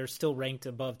matter. They're still ranked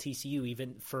above TCU,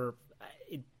 even for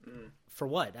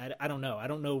what? I don't know. I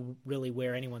don't know really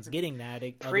where anyone's getting that.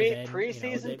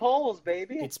 Preseason polls,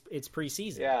 baby. It's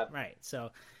preseason, yeah, right?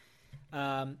 So,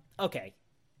 okay,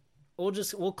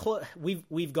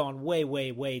 we've gone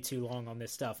way too long on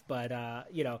this stuff, but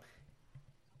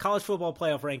college football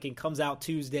playoff ranking comes out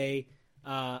Tuesday.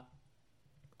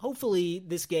 Hopefully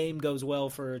this game goes well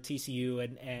for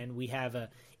TCU and we have an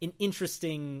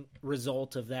interesting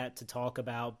result of that to talk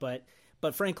about. But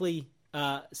frankly,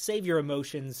 save your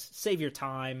emotions, save your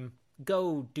time,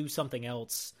 go do something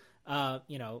else.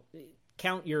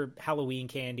 Count your Halloween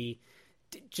candy.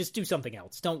 Just do something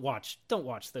else. Don't watch the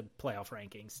playoff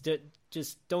rankings.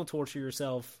 Just don't torture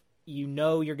yourself.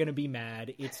 You're going to be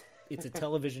mad. It's a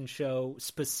television show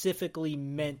specifically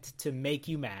meant to make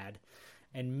you mad.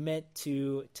 And meant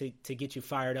to get you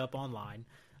fired up online.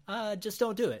 Just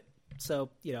don't do it. So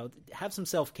have some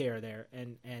self-care there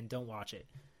and don't watch it.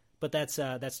 But that's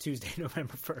Tuesday,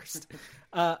 November 1st.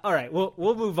 All right, we'll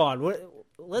move on.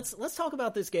 Let's talk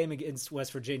about this game against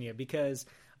West Virginia because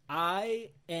I'm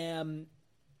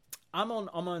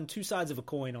on two sides of a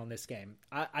coin on this game.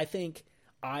 I think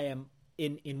I am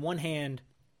in one hand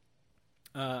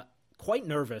quite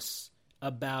nervous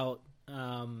about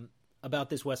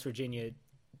this West Virginia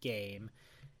game.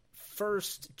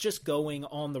 First, just going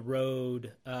on the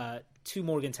road to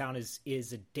Morgantown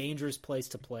is a dangerous place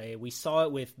to play. We saw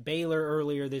it with Baylor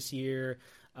earlier this year.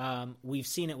 We've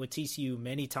seen it with TCU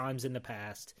many times in the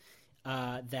past.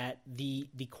 That the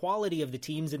quality of the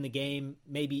teams in the game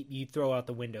maybe you throw out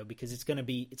the window because it's going to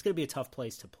be a tough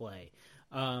place to play.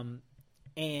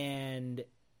 And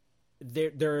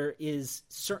there is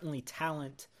certainly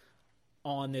talent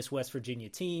on this West Virginia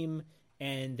team,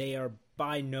 and they are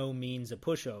by no means a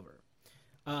pushover.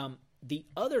 The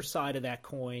other side of that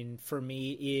coin for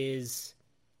me is,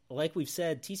 like we've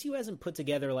said, TCU hasn't put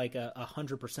together like a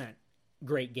 100%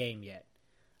 great game yet.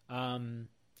 And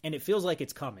it feels like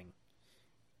it's coming.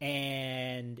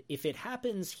 And if it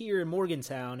happens here in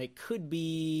Morgantown, it could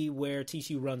be where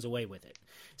TCU runs away with it.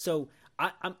 So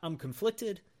I'm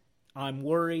conflicted. I'm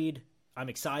worried. I'm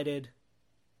excited.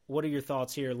 What are your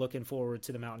thoughts here looking forward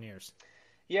to the Mountaineers?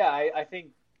 Yeah, I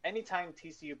think anytime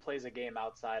TCU plays a game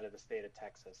outside of the state of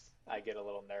Texas, I get a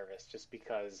little nervous just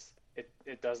because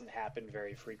it doesn't happen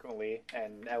very frequently.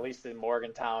 And at least in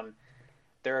Morgantown,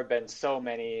 there have been so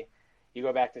many. You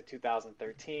go back to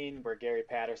 2013 where Gary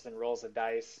Patterson rolls the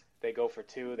dice. They go for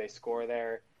 2. They score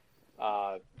there.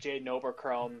 Jaden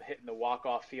Oberchrome hitting the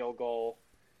walk-off field goal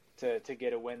to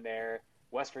get a win there.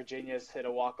 West Virginia's hit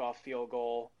a walk-off field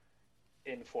goal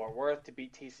in Fort Worth to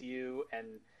beat TCU. And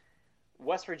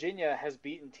West Virginia has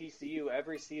beaten TCU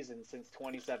every season since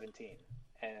 2017.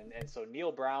 And so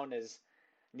Neil Brown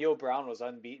was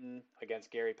unbeaten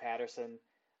against Gary Patterson.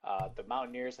 The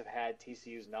Mountaineers have had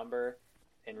TCU's number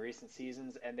in recent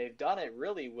seasons, and they've done it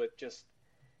really with just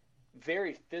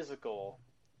very physical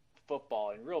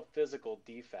football and real physical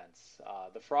defense.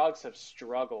 The Frogs have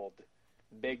struggled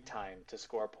big time to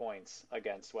score points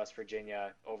against West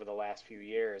Virginia over the last few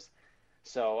years.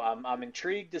 So I'm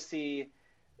intrigued to see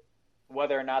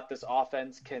whether or not this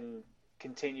offense can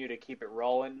continue to keep it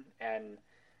rolling. And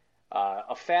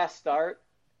a fast start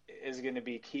is going to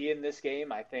be key in this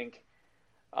game. I think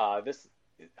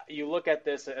you look at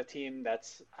this, a team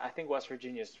that's, I think West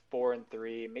Virginia's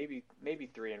 4-3, maybe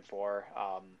 3-4.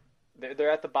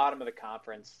 They're at the bottom of the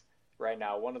conference right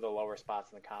now, one of the lower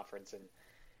spots in the conference, and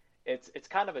it's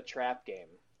kind of a trap game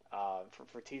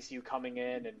for TCU coming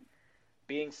in and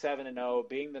being 7-0,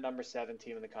 being the number 7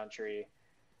 team in the country.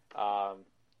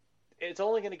 It's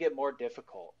only going to get more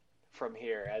difficult from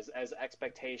here as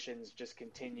expectations just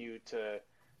continue to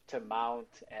mount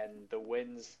and the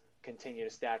wins continue to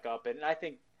stack up. And I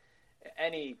think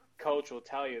any coach will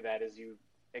tell you that as you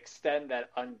extend that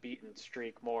unbeaten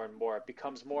streak more and more, it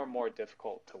becomes more and more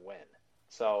difficult to win.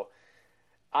 So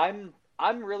I'm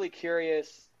really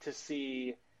curious to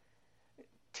see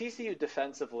TCU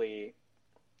defensively.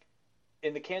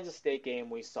 In the Kansas State game,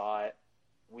 we saw it.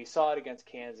 We saw it against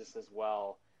Kansas as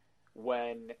well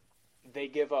when they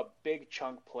give up big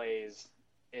chunk plays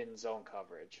in zone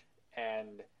coverage.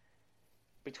 And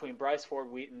between Bryce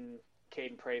Ford-Wheaton,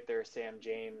 Caden Prather, Sam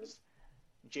James,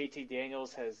 JT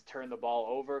Daniels has turned the ball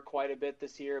over quite a bit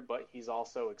this year, but he's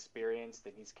also experienced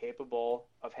and he's capable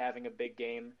of having a big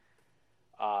game.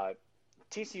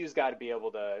 TCU's got to be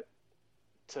able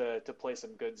to play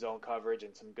some good zone coverage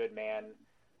and some good man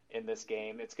in this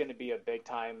game. It's going to be a big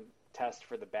time test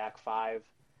for the back five.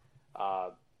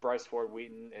 Bryce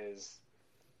Ford-Wheaton is,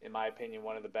 in my opinion,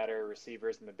 one of the better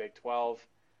receivers in the Big 12.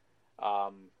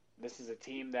 This is a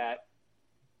team that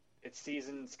its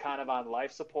season's kind of on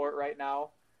life support right now.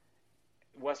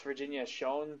 West Virginia has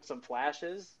shown some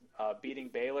flashes, beating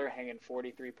Baylor, hanging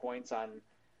 43 points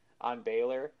on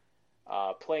Baylor,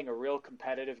 playing a real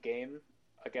competitive game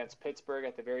against Pittsburgh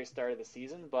at the very start of the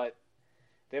season, but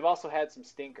they've also had some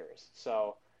stinkers.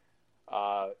 So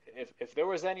if there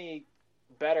was any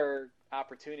better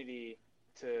opportunity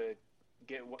to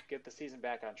get the season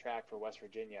back on track for West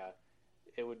Virginia,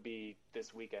 it would be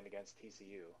this weekend against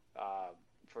TCU.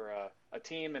 For a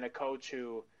team and a coach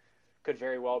who could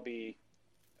very well be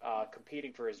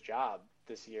competing for his job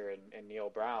this year in Neil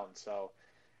Brown. So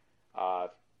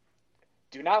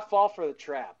do not fall for the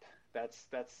trap. That's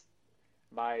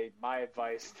my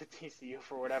advice to TCU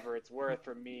for whatever it's worth.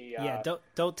 For me,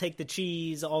 don't take the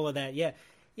cheese, all of that. Yeah,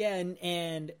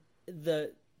 and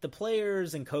the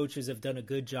players and coaches have done a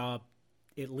good job,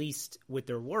 at least with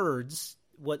their words.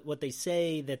 What they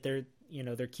say, that they're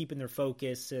keeping their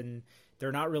focus and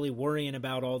they're not really worrying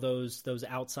about all those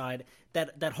outside,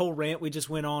 that whole rant we just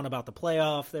went on about the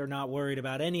playoff. They're not worried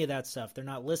about any of that stuff. They're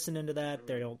not listening to that.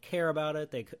 They don't care about it.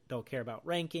 They don't care about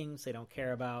rankings. They don't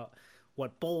care about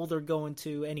what bowl they're going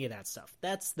to, any of that stuff.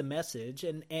 That's the message.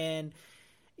 And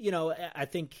I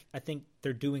think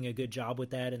they're doing a good job with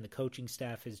that, and the coaching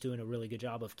staff is doing a really good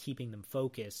job of keeping them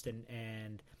focused.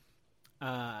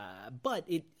 But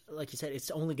it, like you said, it's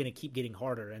only going to keep getting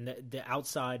harder, and the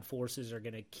outside forces are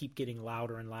going to keep getting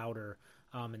louder and louder,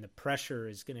 and the pressure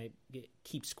is going to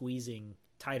keep squeezing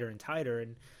tighter and tighter.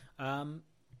 And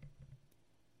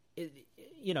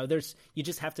you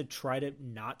just have to try to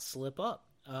not slip up.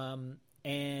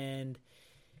 And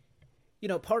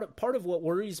part of what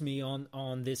worries me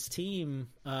on this team,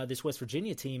 this West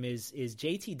Virginia team, is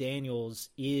JT Daniels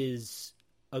is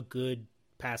a good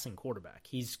passing quarterback.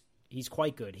 He's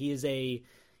quite good. He's a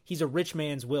rich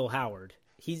man's Will Howard.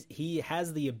 He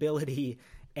has the ability,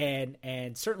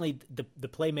 and certainly the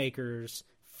playmakers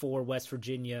for West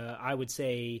Virginia, I would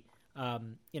say,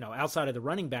 outside of the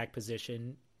running back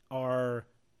position, are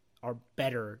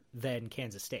better than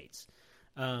Kansas State's.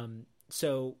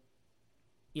 So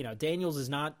Daniels is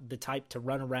not the type to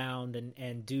run around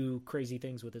and do crazy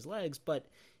things with his legs, but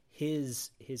his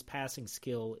passing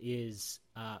skill is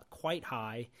quite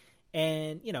high.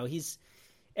 And,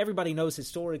 everybody knows his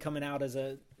story coming out as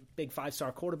a big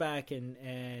 5-star quarterback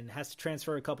and has to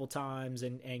transfer a couple times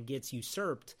and gets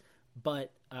usurped.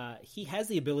 But he has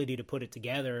the ability to put it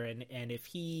together. And if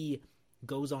he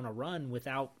goes on a run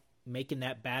without making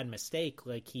that bad mistake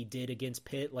like he did against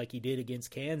Pitt, like he did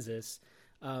against Kansas,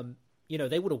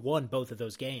 they would have won both of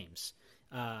those games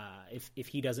if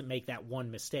he doesn't make that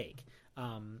one mistake.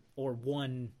 Or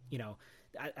one,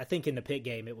 I think in the Pitt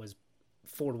game it was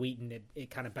Ford-Wheaton,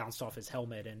 it kind of bounced off his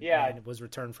helmet and it was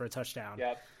returned for a touchdown.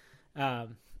 Yep.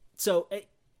 So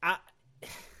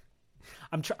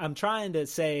I'm trying to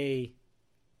say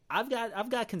I've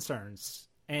got concerns,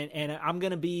 and I'm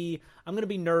gonna be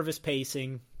nervous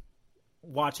pacing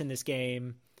watching this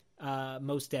game,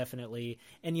 most definitely.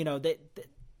 And that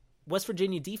West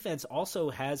Virginia defense also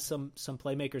has some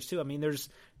playmakers too. I mean, there's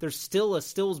still a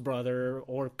Stills brother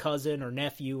or cousin or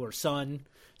nephew or son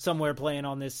somewhere playing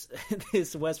on this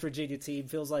West Virginia team.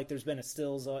 Feels like there's been a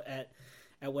Stills at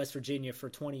West Virginia for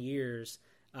 20 years,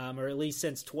 or at least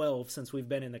since 12, since we've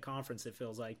been in the conference. It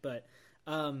feels like, but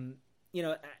you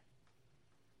know,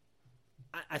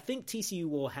 I think TCU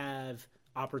will have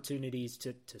opportunities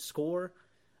to score.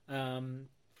 And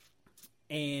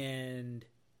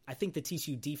I think the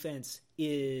TCU defense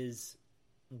is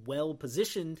well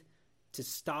positioned to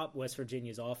stop West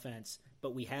Virginia's offense,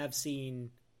 but we have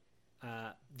seen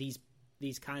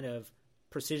these kind of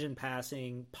precision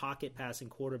passing, pocket passing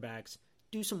quarterbacks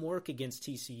do some work against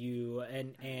TCU,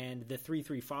 and the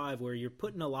 3-3-5 where you're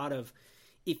putting a lot of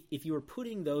if you were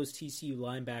putting those TCU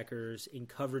linebackers in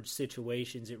coverage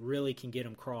situations, it really can get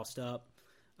them crossed up.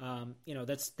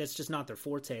 That's just not their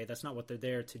forte. That's not what they're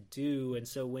there to do. And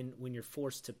so when you're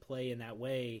forced to play in that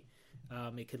way,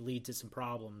 it could lead to some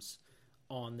problems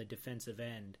on the defensive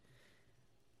end.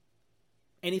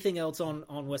 Anything else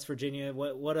on West Virginia?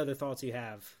 What other thoughts you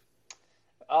have?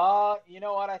 You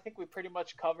know what? I think we pretty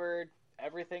much covered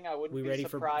everything. I wouldn't be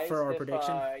surprised for our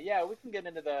prediction? Yeah, we can get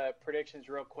into the predictions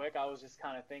real quick. I was just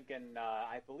kind of thinking,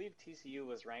 I believe TCU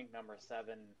was ranked number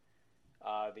 7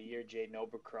 the year Jade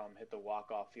Nobercrum hit the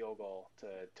walk-off field goal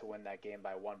to win that game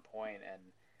by 1 point. And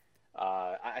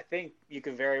I think you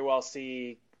could very well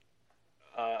see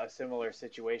a similar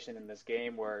situation in this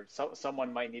game where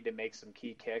someone might need to make some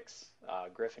key kicks.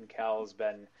 Griffin Kell has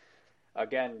been,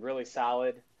 again, really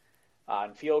solid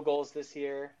on field goals this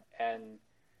year. And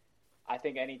I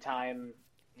think anytime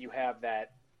you have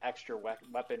that extra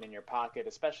weapon in your pocket,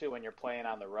 especially when you're playing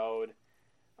on the road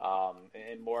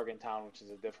in Morgantown, which is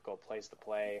a difficult place to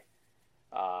play,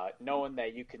 knowing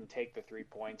that you can take the 3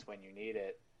 points when you need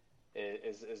it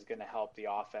is going to help the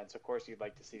offense. Of course, you'd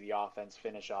like to see the offense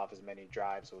finish off as many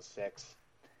drives with 6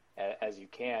 as you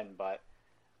can, but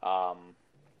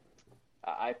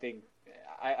I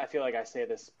feel like I say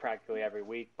this practically every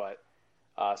week, but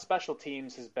special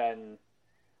teams has been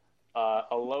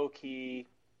a low-key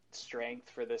strength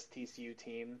for this TCU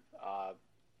team.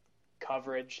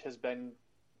 Coverage has been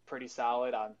pretty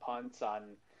solid on punts,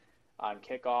 on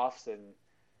kickoffs, and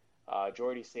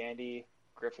Jordy Sandy,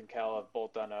 Griffin Kell have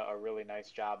both done a really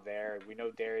nice job there. We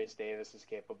know Darius Davis is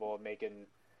capable of making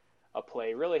a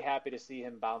play. Really happy to see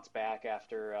him bounce back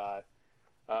after a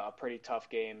pretty tough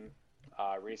game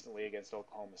recently against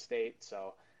Oklahoma State.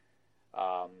 So,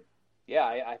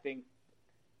 I think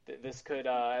this could,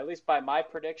 at least by my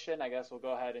prediction, I guess we'll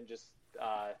go ahead and just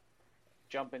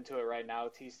jump into it right now.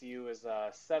 TCU is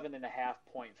a 7.5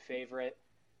 point favorite.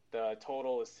 The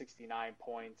total is 69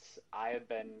 points. I have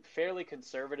been fairly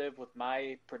conservative with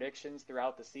my predictions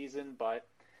throughout the season, but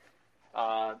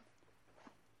I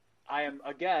am,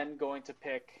 again, going to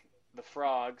pick the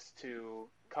Frogs to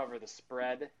cover the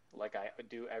spread like I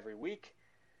do every week.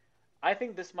 I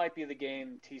think this might be the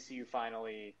game TCU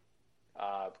finally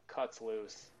cuts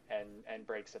loose and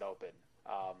breaks it open.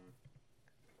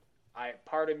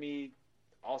 Part of me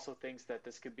also thinks that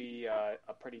this could be a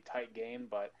pretty tight game,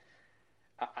 but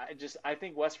I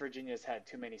think West Virginia's had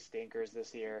too many stinkers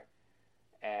this year,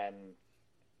 and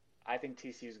I think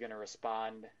TCU is going to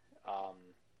respond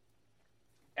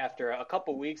after a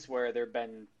couple weeks where there have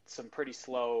been some pretty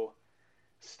slow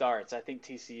starts. I think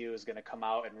TCU is going to come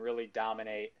out and really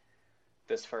dominate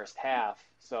this first half.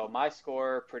 So my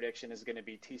score prediction is going to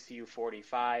be TCU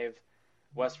 45,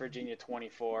 West Virginia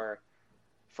 24.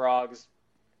 Frogs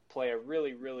play a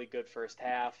really, really good first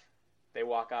half. They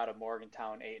walk out of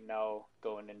Morgantown 8-0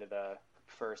 going into the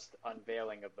first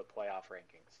unveiling of the playoff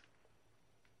rankings.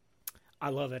 I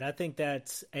love it. I think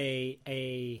that's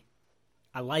I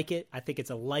like it. I think it's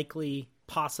a likely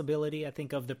possibility. I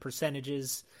think of the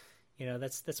percentages,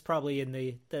 that's probably in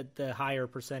the higher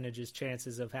percentages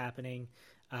chances of happening.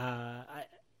 I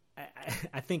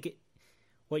think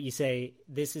what you say,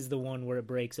 this is the one where it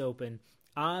breaks open.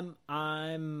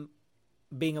 I'm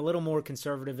being a little more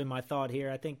conservative in my thought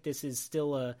here. I think this is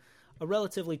still a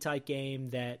relatively tight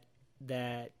game that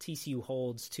TCU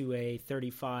holds to a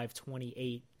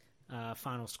 35-28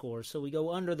 final score. So we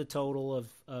go under the total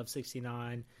of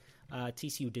 69.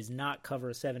 TCU does not cover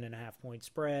a 7.5 point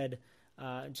spread.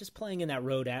 Just playing in that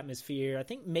road atmosphere, I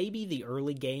think maybe the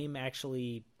early game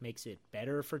actually makes it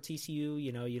better for TCU.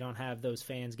 You don't have those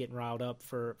fans getting riled up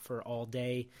for all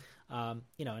day.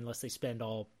 Unless they spend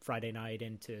all Friday night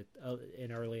into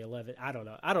an early 11. I don't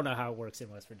know how it works in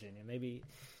West Virginia. Maybe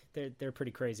they're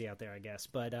pretty crazy out there, I guess.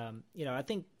 But I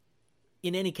think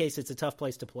in any case, it's a tough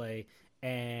place to play,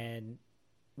 and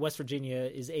West Virginia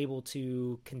is able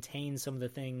to contain some of the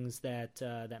things that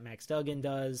Max Duggan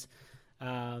does.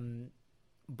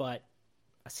 But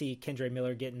I see Kendre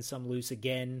Miller getting some loose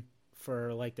again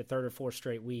for like the third or fourth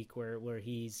straight week where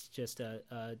he's just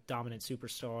a dominant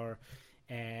superstar.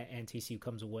 And TCU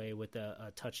comes away with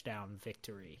a touchdown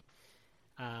victory.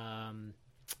 And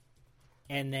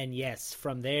then, yes,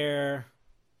 from there,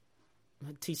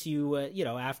 TCU,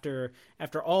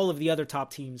 after all of the other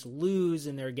top teams lose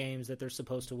in their games that they're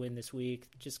supposed to win this week,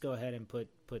 just go ahead and put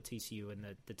TCU in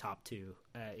the top two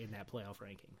in that playoff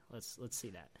ranking. Let's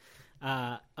see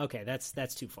that. Okay,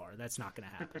 that's too far. That's not going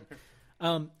to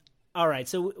happen. All right,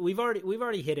 so we've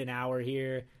already hit an hour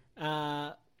here.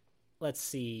 Let's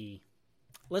see.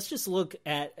 Let's just look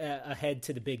at ahead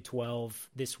to the Big 12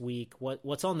 this week.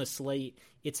 What's on the slate?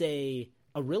 It's a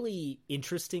really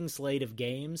interesting slate of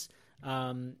games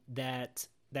that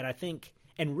I think,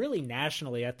 and really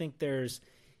nationally, I think there's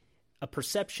a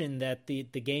perception that the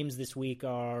games this week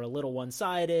are a little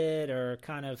one-sided or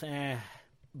kind of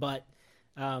but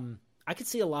I could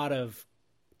see a lot of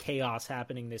chaos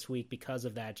happening this week because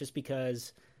of that, just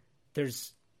because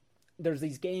there's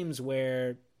these games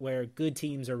where good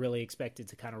teams are really expected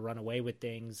to kind of run away with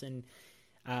things, and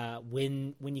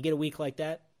when you get a week like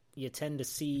that, you tend to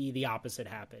see the opposite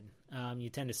happen. You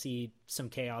tend to see some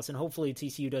chaos, and hopefully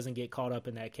TCU doesn't get caught up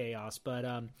in that chaos. But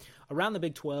around the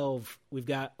Big 12, we've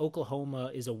got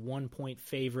Oklahoma is a 1-point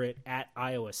favorite at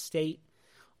Iowa State.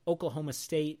 Oklahoma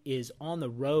State is on the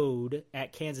road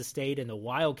at Kansas State, and the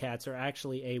Wildcats are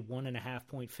actually a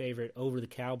 1.5-point favorite over the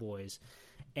Cowboys.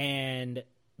 And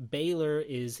Baylor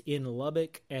is in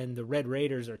Lubbock, and the Red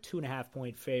Raiders are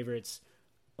 2.5-point favorites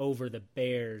over the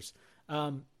Bears.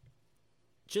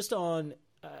 Just on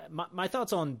my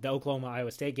thoughts on the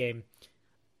Oklahoma-Iowa State game,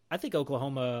 I think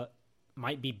Oklahoma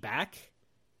might be back,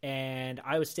 and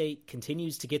Iowa State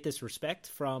continues to get this respect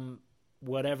from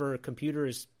whatever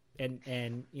computers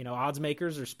and odds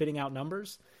makers are spitting out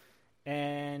numbers.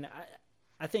 And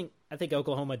I think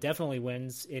Oklahoma definitely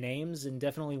wins in Ames and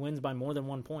definitely wins by more than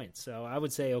 1 point. So I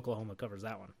would say Oklahoma covers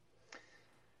that one.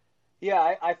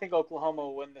 Yeah, I think Oklahoma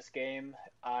will win this game.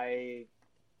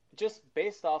 Just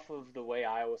based off of the way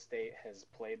Iowa State has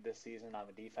played this season on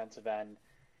the defensive end,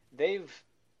 they've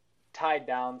tied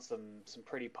down some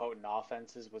pretty potent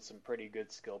offenses with some pretty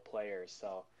good skill players.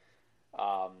 So,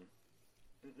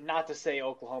 not to say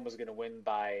Oklahoma's going to win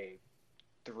by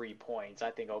 3 points.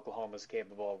 I think Oklahoma's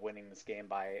capable of winning this game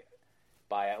by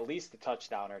at least a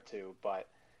touchdown or two. But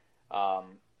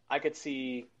I could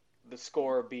see the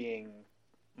score being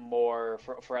more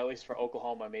for at least for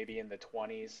Oklahoma, maybe in the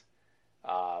 20s.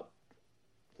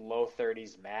 Low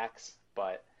 30s max,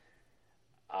 but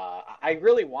I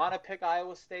really want to pick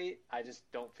Iowa State. I just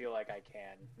don't feel like I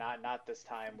can. Not this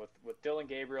time with Dylan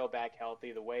Gabriel back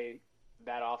healthy. The way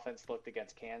that offense looked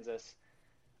against Kansas,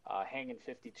 hanging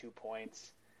 52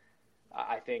 points.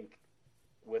 I think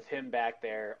with him back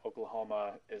there,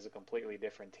 Oklahoma is a completely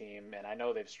different team, and I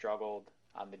know they've struggled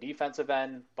on the defensive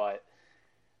end, but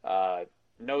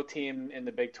no team in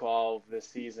the Big 12 this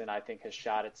season, I think, has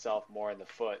shot itself more in the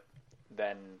foot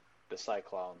than the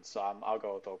Cyclones. So I'll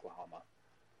go with Oklahoma.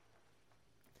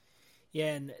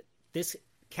 Yeah, and this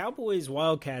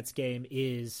Cowboys-Wildcats game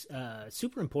is a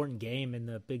super important game in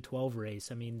the Big 12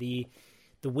 race. I mean, the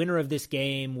winner of this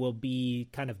game will be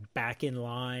kind of back in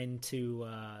line to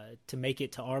make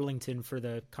it to Arlington for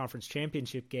the conference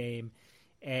championship game,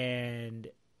 and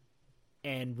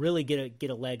really get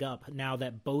a leg up now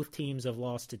that both teams have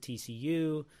lost to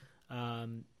TCU.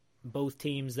 Both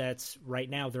teams, that's right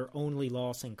now their only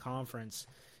loss in conference.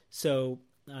 So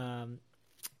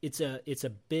it's a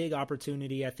big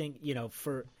opportunity. I think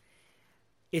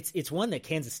it's one that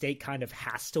Kansas State kind of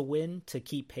has to win to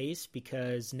keep pace,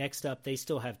 because next up they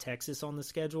still have Texas on the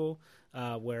schedule,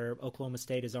 where Oklahoma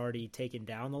State has already taken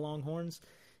down the Longhorns.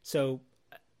 So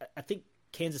I think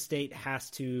Kansas State has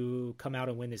to come out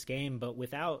and win this game, but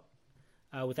without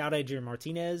Adrian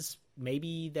Martinez,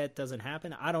 maybe that doesn't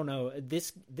happen. I don't know.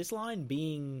 This line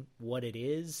being what it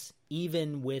is,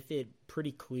 even with it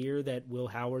pretty clear that Will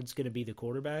Howard's going to be the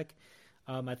quarterback,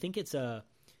 I think it's a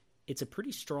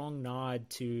pretty strong nod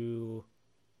to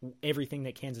everything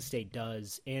that Kansas State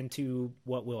does and to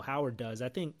what Will Howard does. I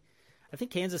think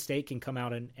Kansas State can come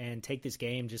out and take this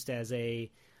game just as a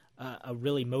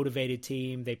really motivated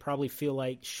team. They probably feel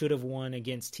like should have won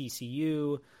against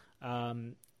TCU,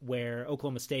 where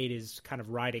Oklahoma State is kind of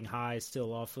riding high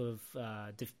still off of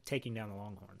taking down the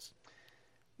Longhorns.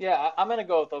 Yeah, I'm going to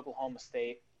go with Oklahoma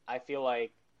State. I feel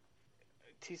like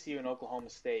TCU and Oklahoma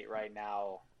State right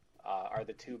now are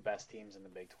the two best teams in the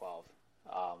Big 12.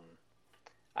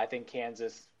 I think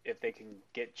Kansas, if they can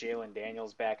get Jalen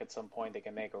Daniels back at some point, they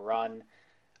can make a run.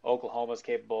 Oklahoma's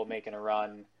capable of making a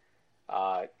run.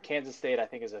 Kansas State, I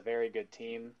think, is a very good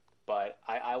team, but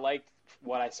I liked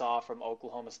what I saw from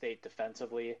Oklahoma State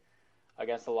defensively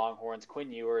against the Longhorns.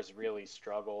 Quinn Ewers really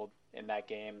struggled in that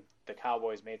game. The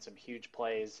Cowboys made some huge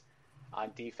plays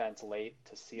on defense late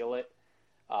to seal it.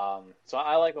 So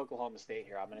I like Oklahoma State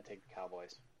here. I'm going to take the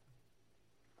Cowboys.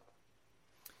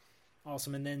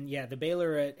 Awesome. And then, the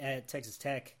Baylor at Texas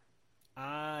Tech,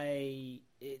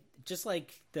 just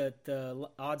like the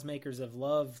odds makers have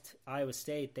loved Iowa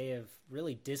State, they have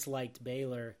really disliked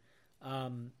Baylor.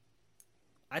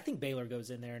 I think Baylor goes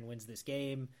in there and wins this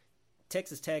game.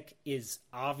 Texas Tech is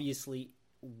obviously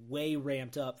way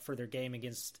ramped up for their game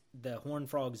against the Horned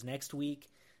Frogs next week.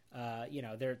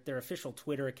 Their official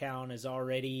Twitter account is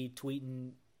already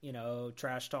tweeting,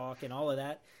 trash talk and all of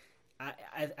that.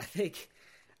 I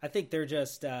think they're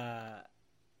just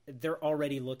they're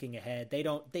already looking ahead. They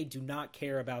do not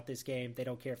care about this game. They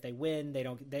don't care if they win.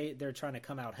 They're trying to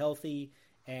come out healthy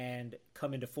and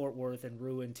come into Fort Worth and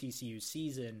ruin TCU's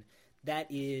season. That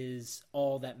is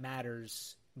all that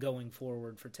matters going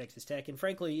forward for Texas Tech. And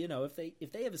frankly,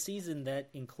 if they have a season that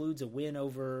includes a win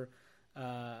over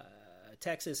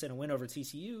Texas and a win over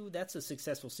TCU, that's a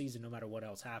successful season no matter what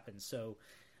else happens. So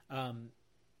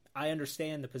I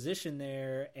understand the position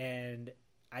there, and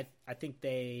I think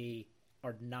they're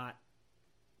not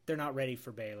ready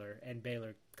for Baylor, and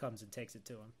Baylor comes and takes it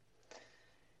to them.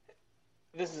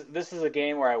 This is a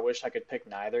game where I wish I could pick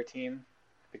neither team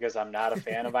because I'm not a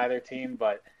fan of either team,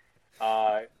 but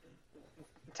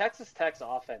Texas Tech's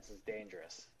offense is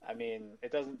dangerous. I mean,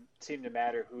 it doesn't seem to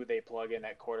matter who they plug in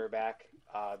at quarterback.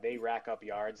 They rack up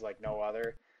yards like no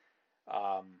other.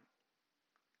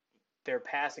 Their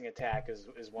passing attack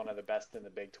is one of the best in the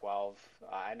Big 12.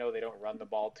 I know they don't run the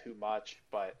ball too much,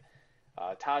 but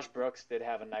Taj Brooks did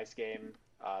have a nice game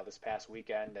this past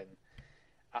weekend, and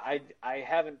I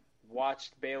haven't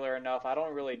watched Baylor enough. I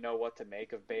don't really know what to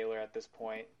make of Baylor at this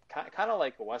point. Kind of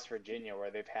like West Virginia,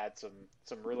 where they've had some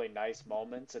really nice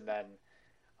moments and then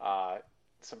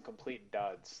some complete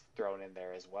duds thrown in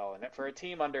there as well. And for a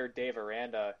team under Dave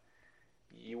Aranda,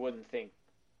 you wouldn't think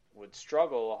would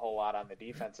struggle a whole lot on the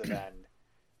defensive end,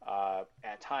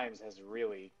 at times has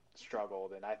really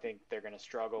struggled. And I think they're going to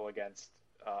struggle against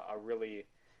a really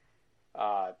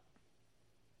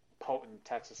potent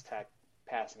Texas Tech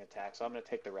passing attack. So I'm going to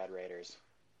take the Red Raiders.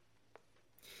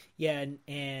 Yeah,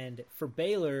 and for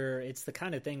Baylor, it's the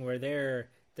kind of thing where their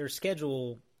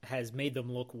schedule has made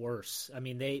them look worse. I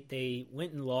mean, they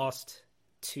went and lost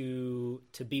to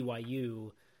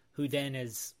BYU, who then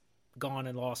has gone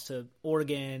and lost to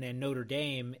Oregon and Notre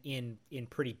Dame in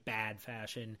pretty bad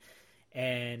fashion,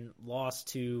 and lost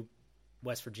to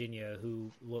West Virginia,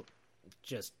 who looked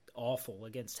just awful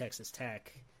against Texas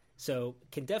Tech. So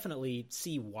can definitely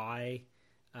see why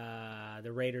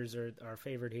the Raiders are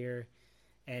favored here.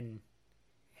 And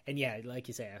yeah, like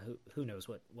you say, who knows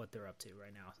what they're up to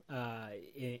right now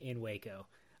in Waco.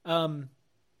 All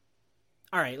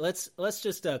right, let's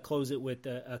just close it with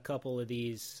a couple of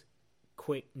these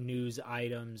quick news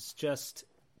items just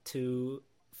to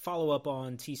follow up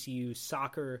on TCU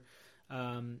soccer.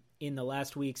 In the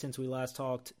last week since we last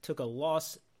talked, took a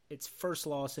loss, its first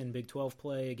loss in Big 12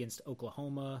 play against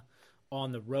Oklahoma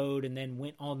on the road, and then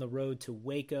went on the road to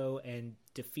Waco and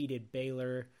defeated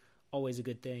Baylor. Always a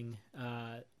good thing.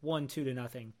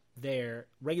 1-2-0 there.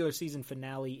 Regular season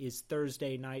finale is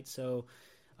Thursday night, so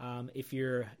if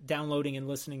you're downloading and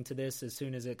listening to this as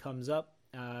soon as it comes up,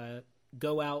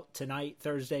 go out tonight,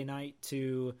 Thursday night,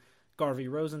 to Garvey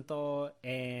Rosenthal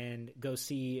and go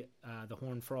see the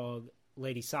Horned Frog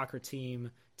lady soccer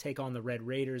team take on the Red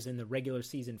Raiders in the regular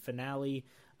season finale.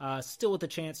 Still with a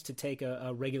chance to take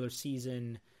a regular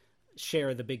season share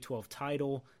of the Big 12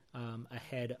 title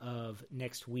ahead of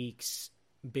next week's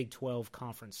Big 12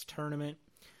 conference tournament.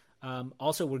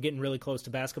 Also, we're getting really close to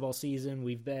basketball season.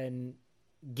 We've been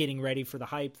getting ready for the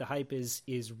hype. The hype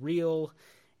is real,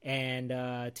 and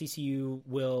TCU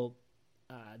will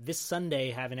this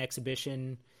Sunday have an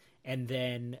exhibition and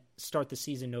then start the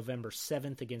season November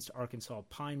 7th against Arkansas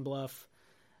Pine Bluff.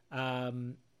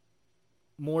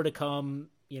 More to come.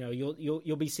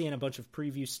 You'll be seeing a bunch of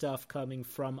preview stuff coming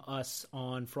from us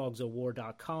on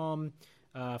frogsofwar.com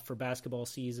for basketball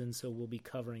season, so we'll be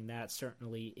covering that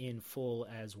certainly in full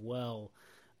as well.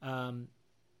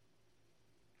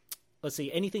 Let's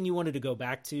see, anything you wanted to go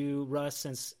back to, Russ,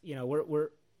 since we're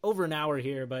over an hour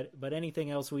here, but anything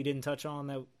else we didn't touch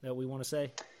on that we want to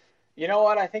say? You know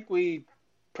what? I think we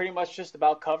pretty much just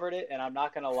about covered it, and I'm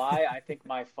not going to lie. I think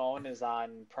my phone is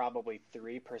on probably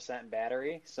 3%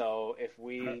 battery, so if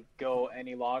we go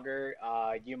any longer,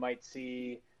 you might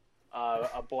see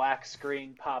a black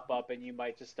screen pop up, and you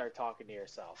might just start talking to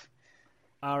yourself.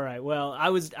 All right. Well, I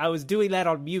was doing that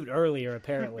on mute earlier,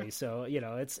 apparently. So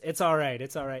it's all right.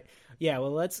 It's all right. Yeah.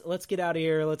 Well, let's get out of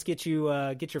here. Let's get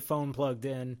your phone plugged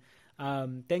in.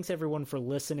 Thanks everyone for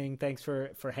listening. Thanks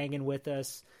for hanging with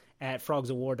us at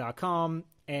frogsofwar.com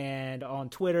and on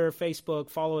Twitter,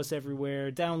 Facebook. Follow us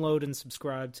everywhere. Download and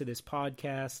subscribe to this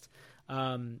podcast.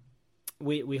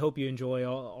 we hope you enjoy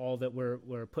all that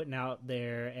we're putting out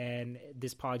there, and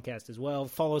this podcast as well.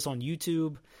 Follow us on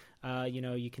YouTube.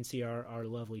 You can see our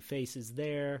lovely faces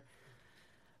there.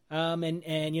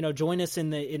 And join us in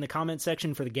the comment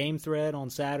section for the game thread on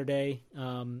Saturday.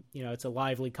 It's a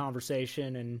lively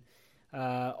conversation, and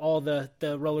all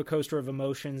the roller coaster of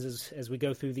emotions as we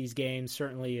go through these games.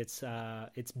 Certainly,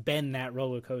 it's been that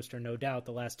roller coaster, no doubt,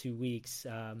 the last 2 weeks.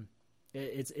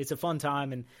 It's a fun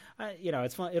time, and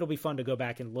it's fun. It'll be fun to go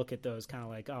back and look at those, kind of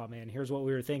like, oh man, here's what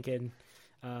we were thinking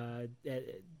at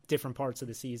different parts of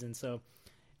the season. So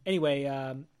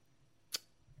anyway,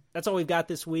 that's all we've got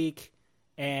this week,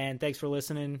 and thanks for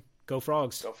listening. Go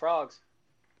Frogs. Go Frogs.